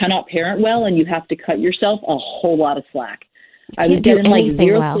 you cannot parent well, and you have to cut yourself a whole lot of slack. I was getting like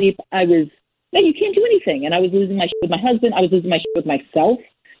zero sleep. You can't do anything. And I was losing my shit with my husband. I was losing my shit with myself.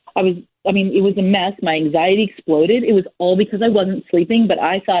 it was a mess. My anxiety exploded. It was all because I wasn't sleeping, but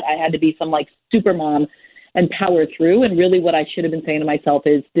I thought I had to be some like super mom and power through. And really what I should have been saying to myself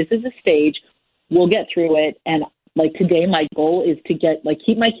is, this is a stage. We'll get through it. And like today, my goal is to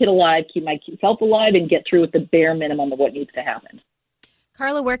keep my kid alive, keep myself alive, and get through with the bare minimum of what needs to happen.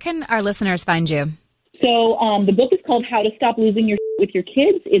 Carla, where can our listeners find you? So the book is called How to Stop Losing Your Shit with Your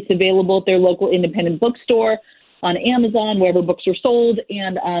Kids. It's available at their local independent bookstore, on Amazon, wherever books are sold.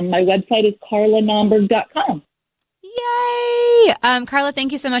 And my website is carlanomberg.com. Yay! Carla,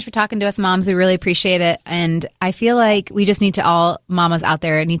 thank you so much for talking to us moms. We really appreciate it. And I feel like we just need to, all mamas out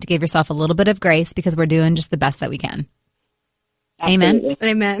there, need to give yourself a little bit of grace because we're doing just the best that we can. Absolutely.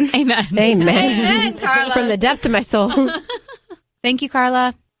 Amen. Amen. Amen. Amen, Carla. From the depths of my soul. Thank you,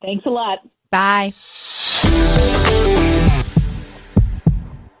 Carla. Thanks a lot. Bye.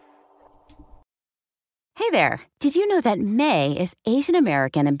 Hey there. Did you know that May is Asian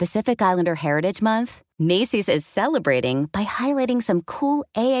American and Pacific Islander Heritage Month? Macy's is celebrating by highlighting some cool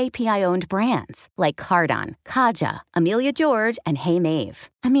AAPI-owned brands like Cardon, Kaja, Amelia George, and Hey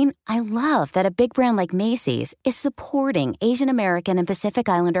Mave. I mean, I love that a big brand like Macy's is supporting Asian American and Pacific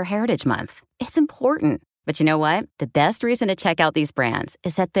Islander Heritage Month. It's important. But you know what? The best reason to check out these brands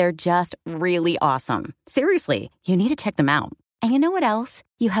is that they're just really awesome. Seriously, you need to check them out. And you know what else?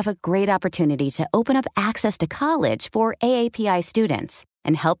 You have a great opportunity to open up access to college for AAPI students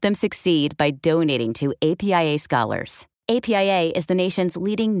and help them succeed by donating to APIA Scholars. APIA is the nation's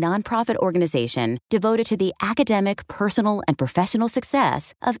leading nonprofit organization devoted to the academic, personal, and professional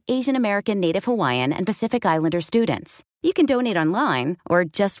success of Asian American, Native Hawaiian, and Pacific Islander students. You can donate online or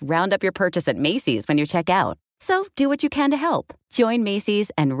just round up your purchase at Macy's when you check out. So do what you can to help. Join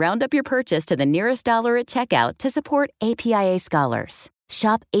Macy's and round up your purchase to the nearest dollar at checkout to support APIA Scholars.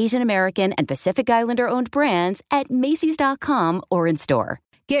 Shop Asian American and Pacific Islander-owned brands at Macys.com or in store.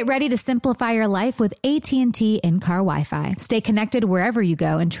 Get ready to simplify your life with AT&T in-car Wi-Fi. Stay connected wherever you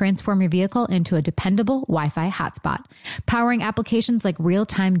go and transform your vehicle into a dependable Wi-Fi hotspot. Powering applications like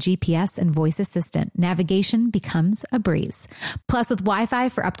real-time GPS and voice assistant, navigation becomes a breeze. Plus, with Wi-Fi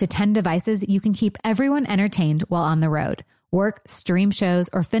for up to 10 devices, you can keep everyone entertained while on the road. Work, stream shows,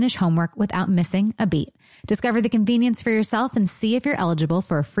 or finish homework without missing a beat. Discover the convenience for yourself and see if you're eligible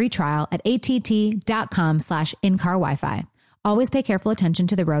for a free trial at att.com/in-car Wi-Fi. Always pay careful attention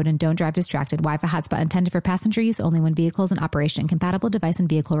to the road and don't drive distracted. Wi-Fi hotspot intended for passenger use only when vehicles in operation. Compatible device and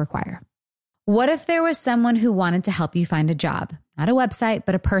vehicle require. What if there was someone who wanted to help you find a job? Not a website,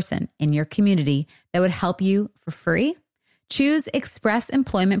 but a person in your community that would help you for free? Choose Express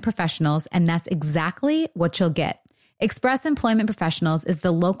Employment Professionals, and that's exactly what you'll get. Express Employment Professionals is the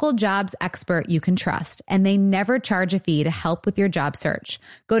local jobs expert you can trust, and they never charge a fee to help with your job search.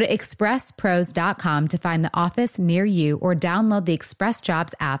 Go to expresspros.com to find the office near you or download the Express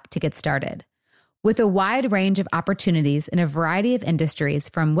Jobs app to get started. With a wide range of opportunities in a variety of industries,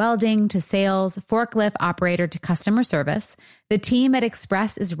 from welding to sales, forklift operator to customer service, the team at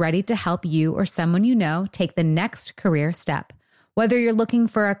Express is ready to help you or someone you know take the next career step. Whether you're looking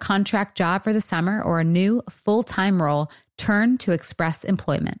for a contract job for the summer or a new full-time role, turn to Express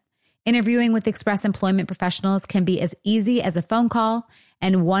Employment. Interviewing with Express Employment Professionals can be as easy as a phone call,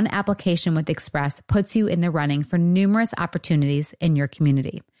 and one application with Express puts you in the running for numerous opportunities in your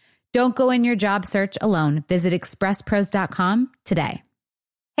community. Don't go in your job search alone. Visit expresspros.com today.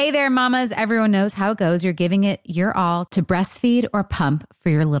 Hey there, mamas. Everyone knows how it goes. You're giving it your all to breastfeed or pump for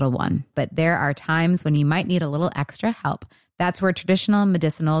your little one. But there are times when you might need a little extra help. That's where Traditional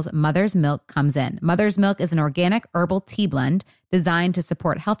Medicinal's Mother's Milk comes in. Mother's Milk is an organic herbal tea blend designed to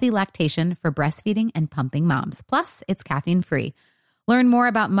support healthy lactation for breastfeeding and pumping moms. Plus, it's caffeine-free. Learn more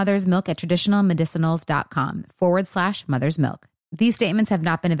about Mother's Milk at traditionalmedicinals.com/Mother's Milk. These statements have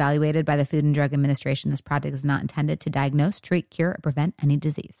not been evaluated by the Food and Drug Administration. This product is not intended to diagnose, treat, cure, or prevent any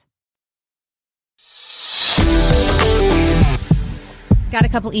disease. Got a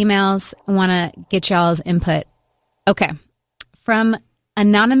couple emails. I want to get y'all's input. Okay. From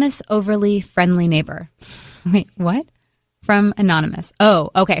Anonymous Overly Friendly Neighbor. Wait, what? From Anonymous.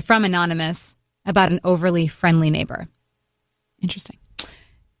 Oh, okay. From Anonymous about an overly friendly neighbor. Interesting.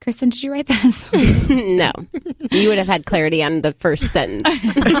 Kristen, did you write this? No. You would have had clarity on the first sentence.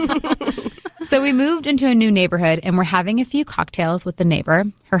 So we moved into a new neighborhood and we're having a few cocktails with the neighbor.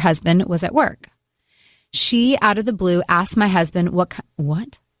 Her husband was at work. She, out of the blue, asked my husband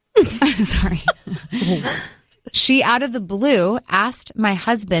what? Sorry. She, out of the blue, asked my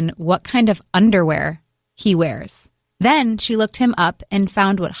husband what kind of underwear he wears. Then she looked him up and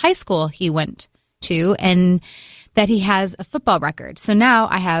found what high school he went to and that he has a football record. So now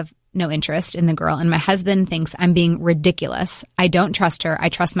I have no interest in the girl, and my husband thinks I'm being ridiculous. I don't trust her. I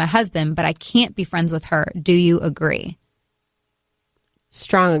trust my husband, but I can't be friends with her. Do you agree?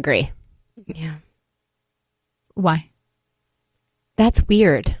 Strong agree. Yeah. Why? That's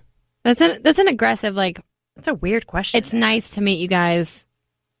weird. That's an aggressive, like, That's a weird question. it's nice to meet you guys,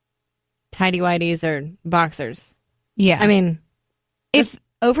 tighty-whities or boxers. Yeah. I mean, If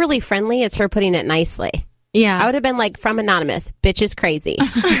overly friendly is her putting it nicely. yeah. I would have been like, from Anonymous, bitch is crazy.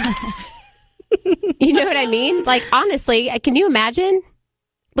 You know what I mean? Like, honestly, can you imagine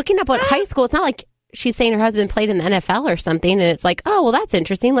looking up what high school? It's not like she's saying her husband played in the NFL or something, and it's like, oh, well, that's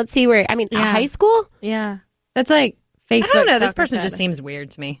interesting. Let's see where, high school? Yeah. That's like Facebook. I don't know. This stalker person just status. seems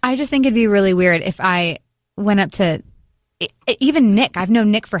weird to me. I just think it'd be really weird if I went up to even Nick. I've known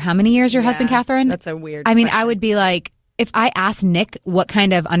Nick for how many years, your husband, Catherine? That's a weird I mean, question. I would be like, if I asked Nick what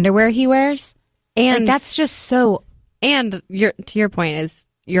kind of underwear he wears, And like, that's just so. and to your point is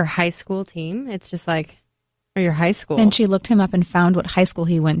your high school team. It's just like, or your high school. Then she looked him up and found what high school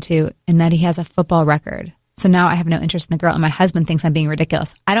he went to and that he has a football record. So now I have no interest in the girl, and my husband thinks I'm being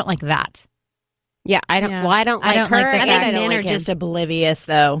ridiculous. I don't like that. Yeah, I don't. Yeah. Well, I don't I like don't her. like the and fact- I Men don't are like him. just oblivious,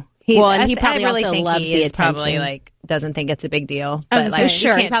 though. And he probably I really also think loves he the is probably attention. like doesn't think it's a big deal. I was But gonna like, say, you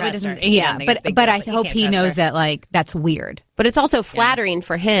Sure, he can't probably trust doesn't. her. He Yeah, doesn't think it's a big but deal, I you hope can't he trust knows her. that like that's weird. But it's also flattering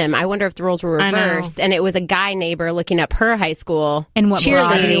for him. I wonder if the roles were I know. reversed, and it was a guy neighbor looking up her high school And what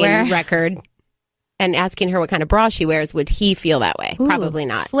bra did he wear? cheerleading record and asking her what kind of bra she wears. Would he feel that way? Ooh, Probably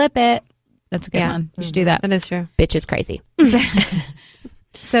not. Flip it. That's a good Yeah. one. You should do that. That is true. Bitch is crazy.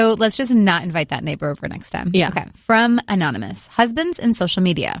 So let's just not invite that neighbor over next time. Yeah. Okay. From Anonymous. Husbands and social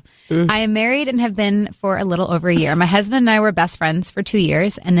media. I am married and have been for a little over a year. My husband and I were best friends for 2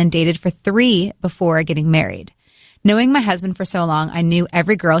 years and then dated for 3 before getting married. Knowing my husband for so long, I knew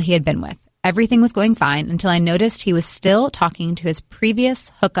every girl he had been with. Everything was going fine until I noticed he was still talking to his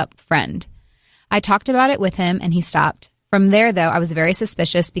previous hookup friend. I talked about it with him and he stopped. From there, though, I was very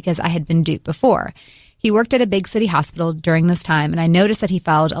suspicious because I had been duped before. He worked at a big city hospital during this time, and I noticed that he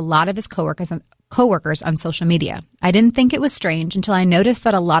followed a lot of his coworkers on social media. I didn't think it was strange until I noticed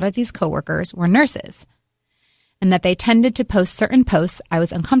that a lot of these coworkers were nurses and that they tended to post certain posts I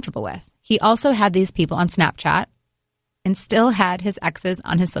was uncomfortable with. He also had these people on Snapchat and still had his exes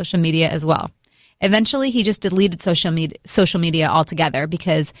on his social media as well. Eventually, he just deleted social media altogether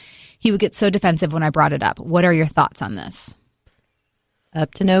because he would get so defensive when I brought it up. What are your thoughts on this?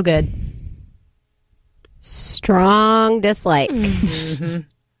 Up to no good. Strong dislike.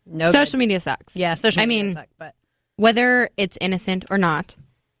 No Social good. media sucks. Yeah, social I media mean, suck, but whether it's innocent or not,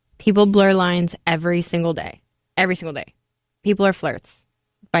 people blur lines every single day. Every single day. People are flirts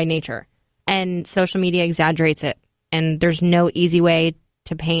by nature. And social media exaggerates it. And there's no easy way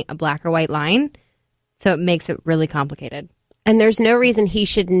to paint a black or white line. So it makes it really complicated. And there's no reason he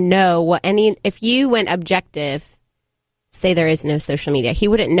should know what if you went objective, say there is no social media, he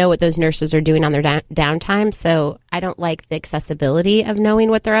wouldn't know what those nurses are doing on their downtime. So I don't like the accessibility of knowing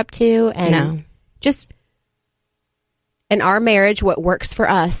what they're up to. And just in our marriage, what works for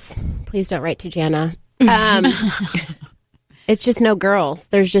us, please don't write to Jana. It's just no girls.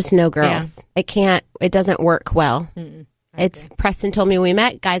 There's just no girls. It doesn't work well. It's Preston told me when we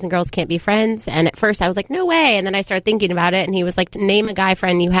met, guys and girls can't be friends. And at first I was like, no way. And then I started thinking about it. And he was like, name a guy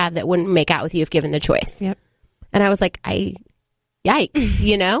friend you have that wouldn't make out with you if given the choice. Yep. And I was like, yikes,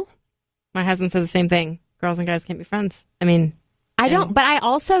 you know? My husband says the same thing. Girls and guys can't be friends. I mean, I don't, but I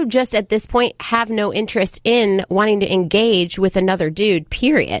also just at this point have no interest in wanting to engage with another dude,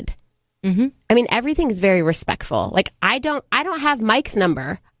 period. Mm-hmm. I mean, everything's very respectful. Like, I don't have Mike's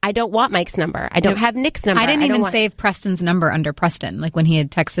number. I don't want Mike's number. I don't have Nick's number. I didn't even save Preston's number under Preston, like when he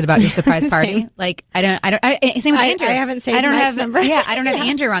had texted about your surprise party. Like, same with Andrew. I haven't saved Mike's number. Yeah, I don't have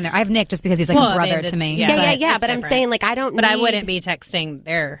Andrew on there. I have Nick just because he's like Well, a I mean, brother to that's- me. yeah. But I'm different. saying, like, I don't But I need- wouldn't be texting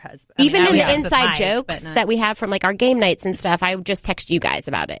their husband. Even in the text with inside Mike, jokes but not- that we have from like our game nights and stuff, I would just text you guys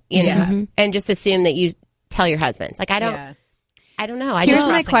about it, you know, Yeah. and just assume that you tell your husbands. Like, I don't know. I Here's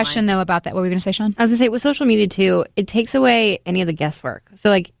just my question, though, about that. What were we going to say, Shawn? I was going to say, with social media, too, it takes away any of the guesswork. So,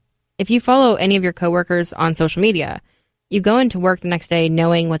 like, if you follow any of your coworkers on social media, you go into work the next day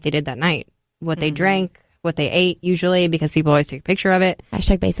knowing what they did that night, what they drank, what they ate, usually, because people always take a picture of it.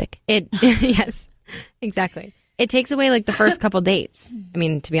 #basic. Yes, exactly. It takes away, like, the first couple dates. I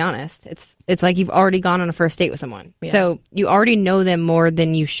mean, to be honest, it's like you've already gone on a first date with someone. Yeah. So you already know them more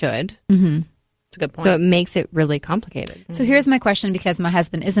than you should. Mm-hmm. It's a good point. So it makes it really complicated. So here's my question, because my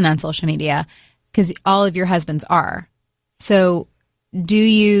husband isn't on social media, because all of your husbands are. So do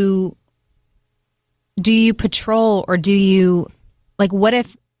you patrol, or do you, like, what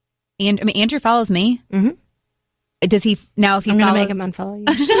if, Andrew follows me. Mm-hmm. does he now? If he I'm going to follows, make him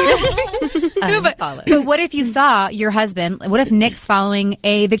unfollow you. but what if you saw your husband? What if Nick's following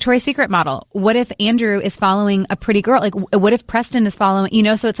a Victoria's Secret model? What if Andrew is following a pretty girl? Like, what if Preston is following?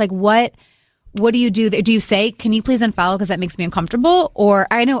 So it's like, what do you do? Do you say, "Can you please unfollow because that makes me uncomfortable"? Or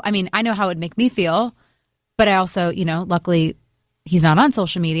I know how it would make me feel, but I also, luckily, he's not on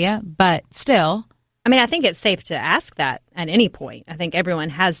social media, but still. I mean, I think it's safe to ask that at any point. I think everyone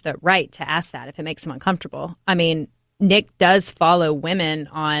has the right to ask that if it makes them uncomfortable. I mean, Nick does follow women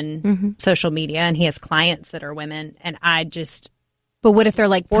on social media, and he has clients that are women. And I just... But what if they're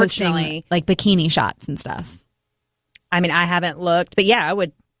like posting Fortunately- like bikini shots and stuff? I mean, I haven't looked. But yeah, I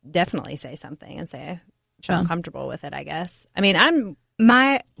would definitely say something and say I feel Sure. uncomfortable with it, I guess. I mean, I'm...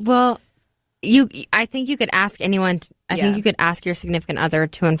 I think you could ask anyone. I think you could ask your significant other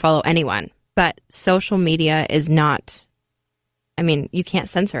to unfollow anyone. But social media is not, you can't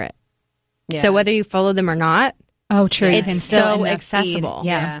censor it. Yeah. So whether you follow them or not, Oh, true. You it's can still so in the accessible. feed.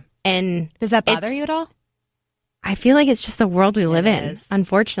 Yeah. And Does that bother it's- you at all? I feel like it's just the world we live in, is.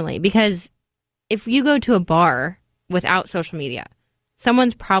 unfortunately. Because if you go to a bar without social media,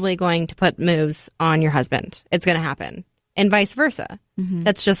 someone's probably going to put moves on your husband. It's going to happen. And vice versa.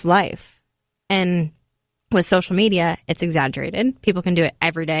 That's just life. And with social media, it's exaggerated. People can do it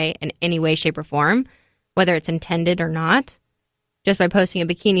every day in any way, shape, or form, whether it's intended or not. Just by posting a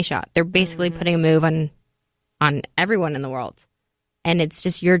bikini shot, they're basically putting a move on everyone in the world. And it's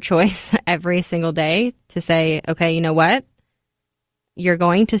just your choice every single day to say, okay, you know what? You're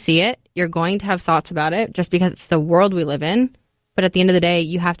going to see it. You're going to have thoughts about it just because it's the world we live in. But at the end of the day,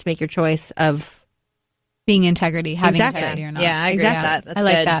 you have to make your choice of Being integrity, having Exactly. integrity or not. Yeah, I agree Exactly. with that. That's I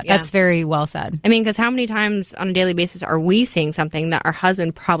like good. that. Yeah. That's very well said. because how many times on a daily basis are we seeing something that our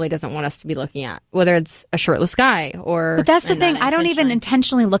husband probably doesn't want us to be looking at, whether it's a shirtless guy or... But that's the And thing. not I don't even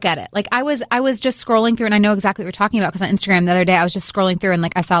intentionally look at it. Like I was just scrolling through, and I know exactly what you're talking about because on Instagram the other day I was just scrolling through and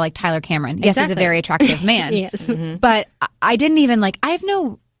like I saw like Tyler Cameron. Yes, he's a Exactly. very attractive man. Yes. But I didn't even like.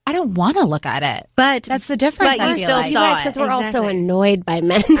 I don't want to look at it. But That's the difference. But I you feel still like. saw because it. we're all so Exactly. annoyed by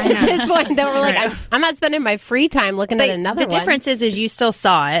men at this point that we're like, I'm not spending my free time looking But at another the one. difference is you still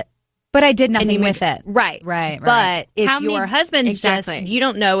saw it. But I did and nothing you with it. Right. Right. But if How many- your husband's Exactly. just, you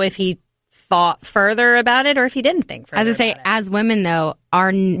don't know if he thought further about it or if he didn't think further as I say, about it. as women though,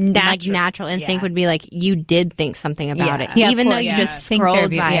 our Natural. natural instinct Yeah. would be like, you did think something about Yeah. it, Yeah, of even though course, you yeah. just Think their scrolled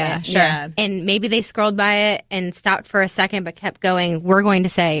view- by yeah, it. sure. Yeah. And maybe they scrolled by it and stopped for a second, but kept going. We're going to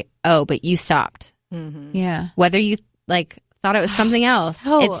say, "Oh, but you stopped." Yeah. Whether you thought it was something else,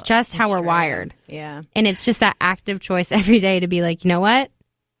 So- it's just how we're true. wired. Yeah. And it's just that active choice every day to be like, you know what?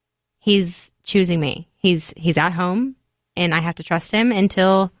 He's choosing me. He's at home, and I have to trust him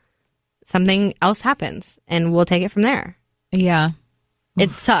until something else happens, and we'll take it from there. Yeah. It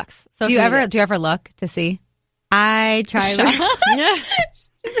sucks. So Do you ever look to see? I try.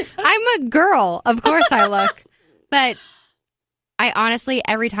 I'm a girl. Of course I look. But I honestly,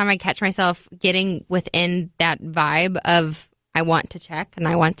 every time I catch myself getting within that vibe of I want to check and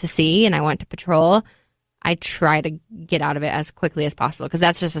I want to see and I want to patrol, I try to get out of it as quickly as possible because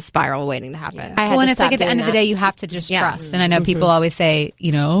that's just a spiral waiting to happen. I had Well, to and it's like stop at the doing end of the that. day, you have to just Yeah. trust. And I know people always say,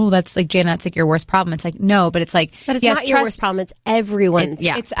 that's like, Jana, that's like your worst problem. It's like, no, but it's like, But it's yes, not your trust- worst problem. It's everyone's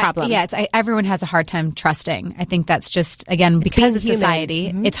It's problem. everyone has a hard time trusting. I think that's just again because being of human.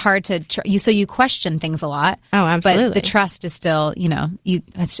 society. It's hard to so you question things a lot. Oh, absolutely. But the trust is still,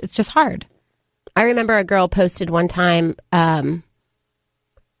 it's just hard. I remember a girl posted one time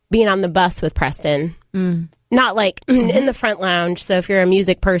being on the bus with Preston. Not like in the front lounge. So if you're a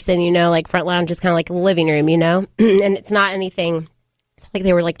music person, like front lounge is kind of like a living room, and it's not anything. It's like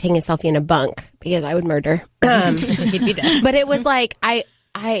they were like taking a selfie in a bunk because I would murder. He'd be dead. But it was like I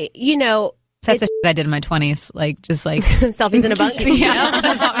That's the shit I did in my 20s. Like just like selfies in a bunk.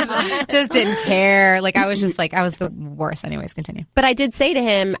 yeah, just didn't care. Like I was just like I was the worst. Anyways, continue. But I did say to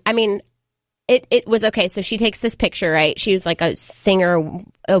him, it was okay. So she takes this picture, right? She was like a singer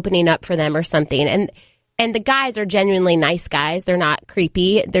opening up for them or something. And the guys are genuinely nice guys. They're not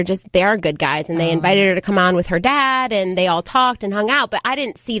creepy. They are good guys. And they invited her to come on with her dad and they all talked and hung out. But I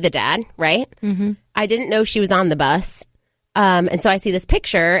didn't see the dad, right? Mm-hmm. I didn't know she was on the bus. And so I see this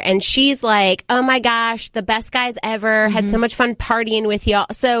picture and she's like, oh my gosh, the best guys ever. Had so much fun partying with y'all.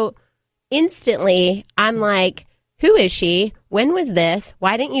 So instantly I'm like, who is she? When was this?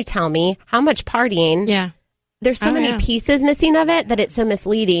 Why didn't you tell me? How much partying? Yeah. There's so many pieces missing of it that it's so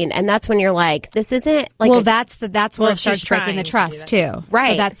misleading. And that's when you're like, this isn't like well, that's where Well, it starts she's breaking the trying to trust do too.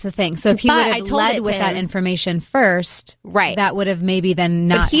 Right. So that's the thing. So if he But would I have told led it with to that him. information first, Right. that would have maybe then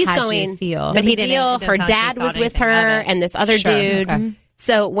not but he's had going, you feel. no But he big didn't- deal. it doesn't Her sound like he dad thought was with anything her of it. and this other Sure, dude. okay.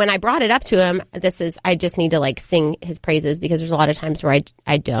 So when I brought it up to him, I just need to like sing his praises because there's a lot of times where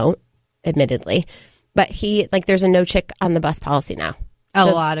I don't, admittedly. But there's a no chick on the bus policy now. A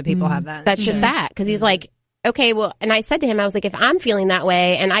lot of people have that. That's just that. Because he's like, okay, well, and I said to him, I was like, if I'm feeling that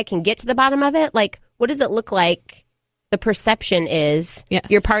way and I can get to the bottom of it, like, what does it look like? The perception is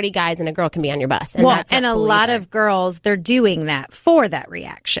your party guys and a girl can be on your bus. And a lot of girls, they're doing that for that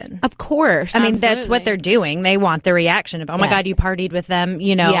reaction. Of course. I mean, that's what they're doing. They want the reaction of, oh my God, you partied with them,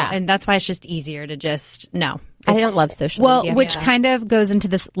 and that's why it's just easier to just, no. I don't love social media. Well, which kind of goes into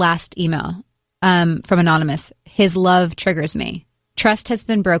this last email from Anonymous. His love triggers me. Trust has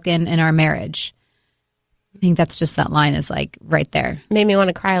been broken in our marriage. I think that's just that line is like right there. Made me want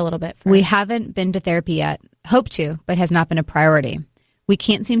to cry a little bit. We haven't been to therapy yet. Hope to, but has not been a priority. We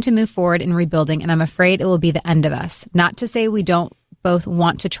can't seem to move forward in rebuilding, and I'm afraid it will be the end of us. Not to say we don't both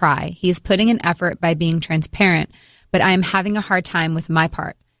want to try. He is putting in effort by being transparent, but I am having a hard time with my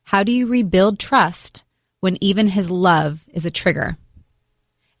part. How do you rebuild trust when even his love is a trigger?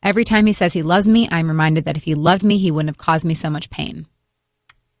 Every time he says he loves me, I'm reminded that if he loved me, he wouldn't have caused me so much pain.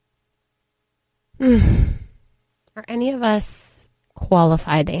 Are any of us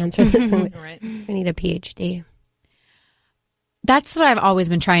qualified to answer this? Right. We need a PhD. That's what I've always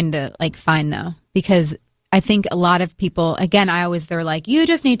been trying to find though, because I think a lot of people, again, they're like, you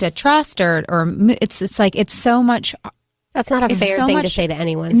just need to trust or it's like, it's so much. That's not a fair thing to say to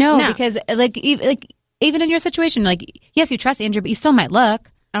anyone. No, because even in your situation, yes, you trust Andrew, but you still might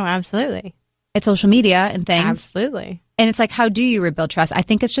look. Oh, absolutely. At social media and things. Absolutely. And it's like, how do you rebuild trust? I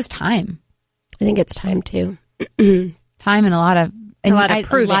think it's just time. I think it's time too. Time and a lot of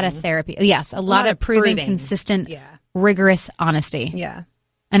therapy. Yes, a lot of proving consistent, rigorous honesty. Yeah.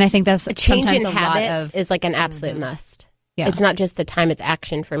 And I think that's a change in habits is like an absolute must. Yeah. It's not just the time, it's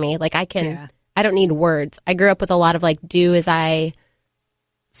action for me. Like I don't need words. I grew up with a lot of do as I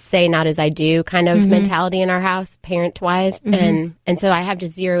say, not as I do kind of mentality in our house, parent-wise. And so I have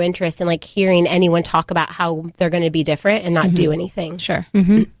just zero interest in hearing anyone talk about how they're going to be different and not do anything. Sure.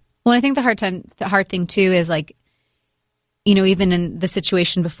 Well, I think the hard thing too is even in the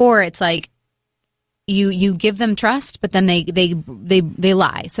situation before, it's you give them trust, but then they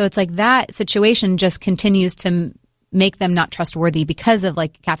lie. So it's that situation just continues to make them not trustworthy because of,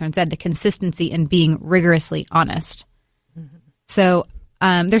 like Catherine said, the consistency in being rigorously honest. So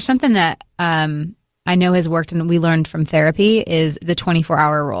there's something that I know has worked and we learned from therapy is the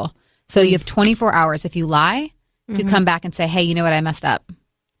 24-hour rule. So you have 24 hours if you lie to come back and say, hey, you know what, I messed up.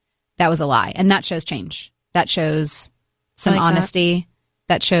 That was a lie. And that shows change. That shows some honesty.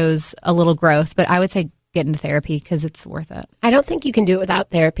 That shows a little growth. But I would say get into therapy because it's worth it. I don't think you can do it without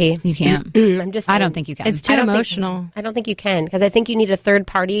therapy. You can't. I'm just saying. I don't think you can. It's too emotional. I don't think you can because I think you need a third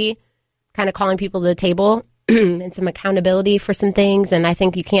party kind of calling people to the table and some accountability for some things. And I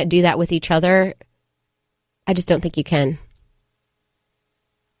think you can't do that with each other. I just don't think you can.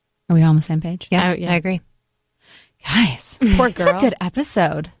 Are we all on the same page? Yeah, I agree. Guys, poor girl. It's a good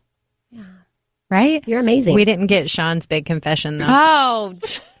episode. Yeah. Right? You're amazing. We didn't get Shawn's big confession, though. Oh,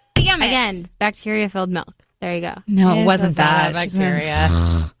 damn it. Again, bacteria-filled milk. There you go. No, it wasn't that. Bacteria.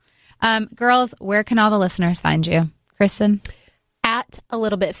 Girls, where can all the listeners find you? Kristen? At A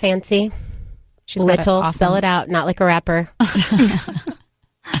Little Bit Fancy. She's little, awesome. spell it out, not like a rapper.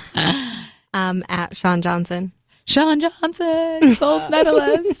 At Shawn Johnson. Shawn Johnson, gold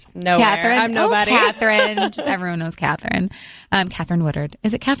medalist. Nowhere. Catherine. I'm nobody. Catherine. Just everyone knows Catherine. Catherine Woodard.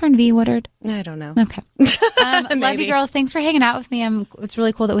 Is it Catherine V. Woodard? I don't know. Okay. Love you, girls. Thanks for hanging out with me. It's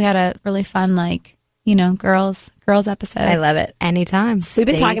really cool that we had a really fun, girls episode. I love it. Anytime. We've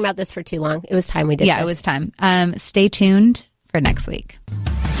been talking about this for too long. It was time we did this. Yeah, it was time. Stay tuned for next week.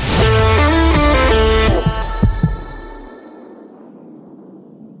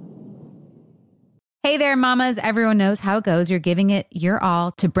 Hey there, mamas. Everyone knows how it goes. You're giving it your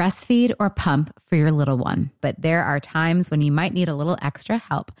all to breastfeed or pump for your little one. But there are times when you might need a little extra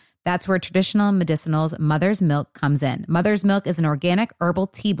help. That's where traditional medicinals Mother's Milk comes in. Mother's Milk is an organic herbal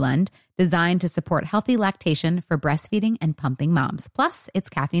tea blend designed to support healthy lactation for breastfeeding and pumping moms. Plus, it's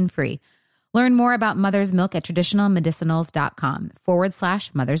caffeine-free. Learn more about Mother's Milk at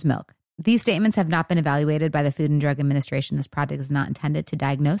traditionalmedicinals.com/Mother's Milk. These statements have not been evaluated by the Food and Drug Administration. This product is not intended to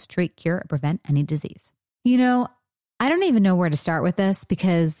diagnose, treat, cure, or prevent any disease. I don't even know where to start with this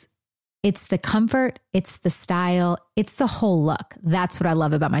because it's the comfort it's the style, it's the whole look. That's what I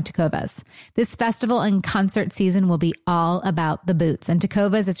love about my Tecovas. This festival and concert season will be all about the boots, and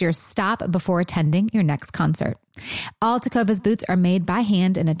Tecovas is your stop before attending your next concert. All Tecovas boots are made by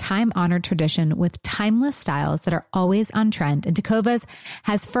hand in a time-honored tradition with timeless styles that are always on trend, and Tecovas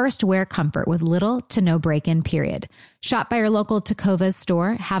has first wear comfort with little to no break-in period. Shop by your local Tecovas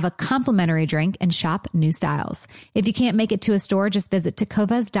store, have a complimentary drink, and shop new styles. If you can't make it to a store, just visit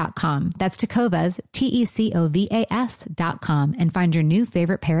tecovas.com. That's Tecovas, Tecovas.com, and find your new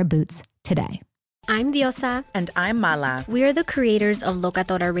favorite pair of boots today. I'm Diosa. And I'm Mala. We are the creators of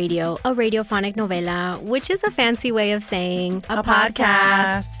Locatora Radio, a radiophonic novela, which is a fancy way of saying a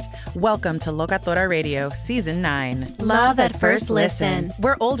podcast. Welcome to Locatora Radio, Season 9. Love at first listen.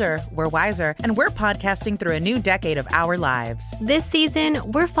 We're older, we're wiser, and we're podcasting through a new decade of our lives. This season,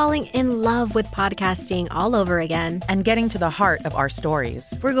 we're falling in love with podcasting all over again. And getting to the heart of our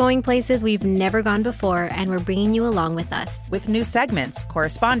stories. We're going places we've never gone before, and we're bringing you along with us. With new segments,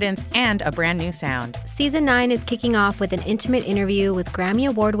 correspondence, and a brand new sound. Season 9 is kicking off with an intimate interview with Grammy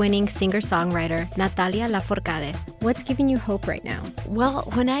Award-winning singer-songwriter Natalia Lafourcade. What's giving you hope right now? Well,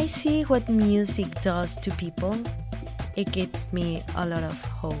 when I see what music does to people, it gives me a lot of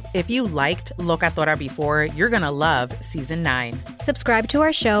hope. If you liked Locatora before, you're going to love Season 9. Subscribe to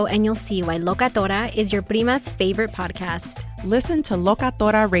our show and you'll see why Locatora is your prima's favorite podcast. Listen to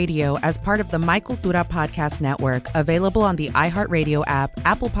Locatora Radio as part of the My Cultura Podcast Network, available on the iHeartRadio app,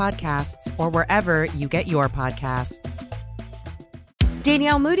 Apple Podcasts, or wherever you get your podcasts.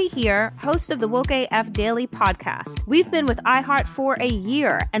 Danielle Moody here, host of the Woke AF Daily podcast. We've been with iHeart for a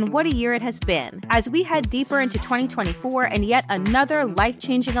year, and what a year it has been. As we head deeper into 2024 and yet another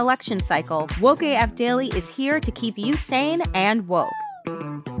life-changing election cycle, Woke AF Daily is here to keep you sane and woke.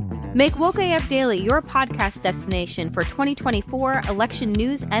 Make Woke AF Daily your podcast destination for 2024 election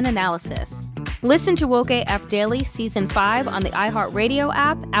news and analysis. Listen to Woke AF Daily Season 5 on the iHeartRadio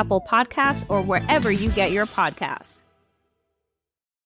app, Apple Podcasts, or wherever you get your podcasts.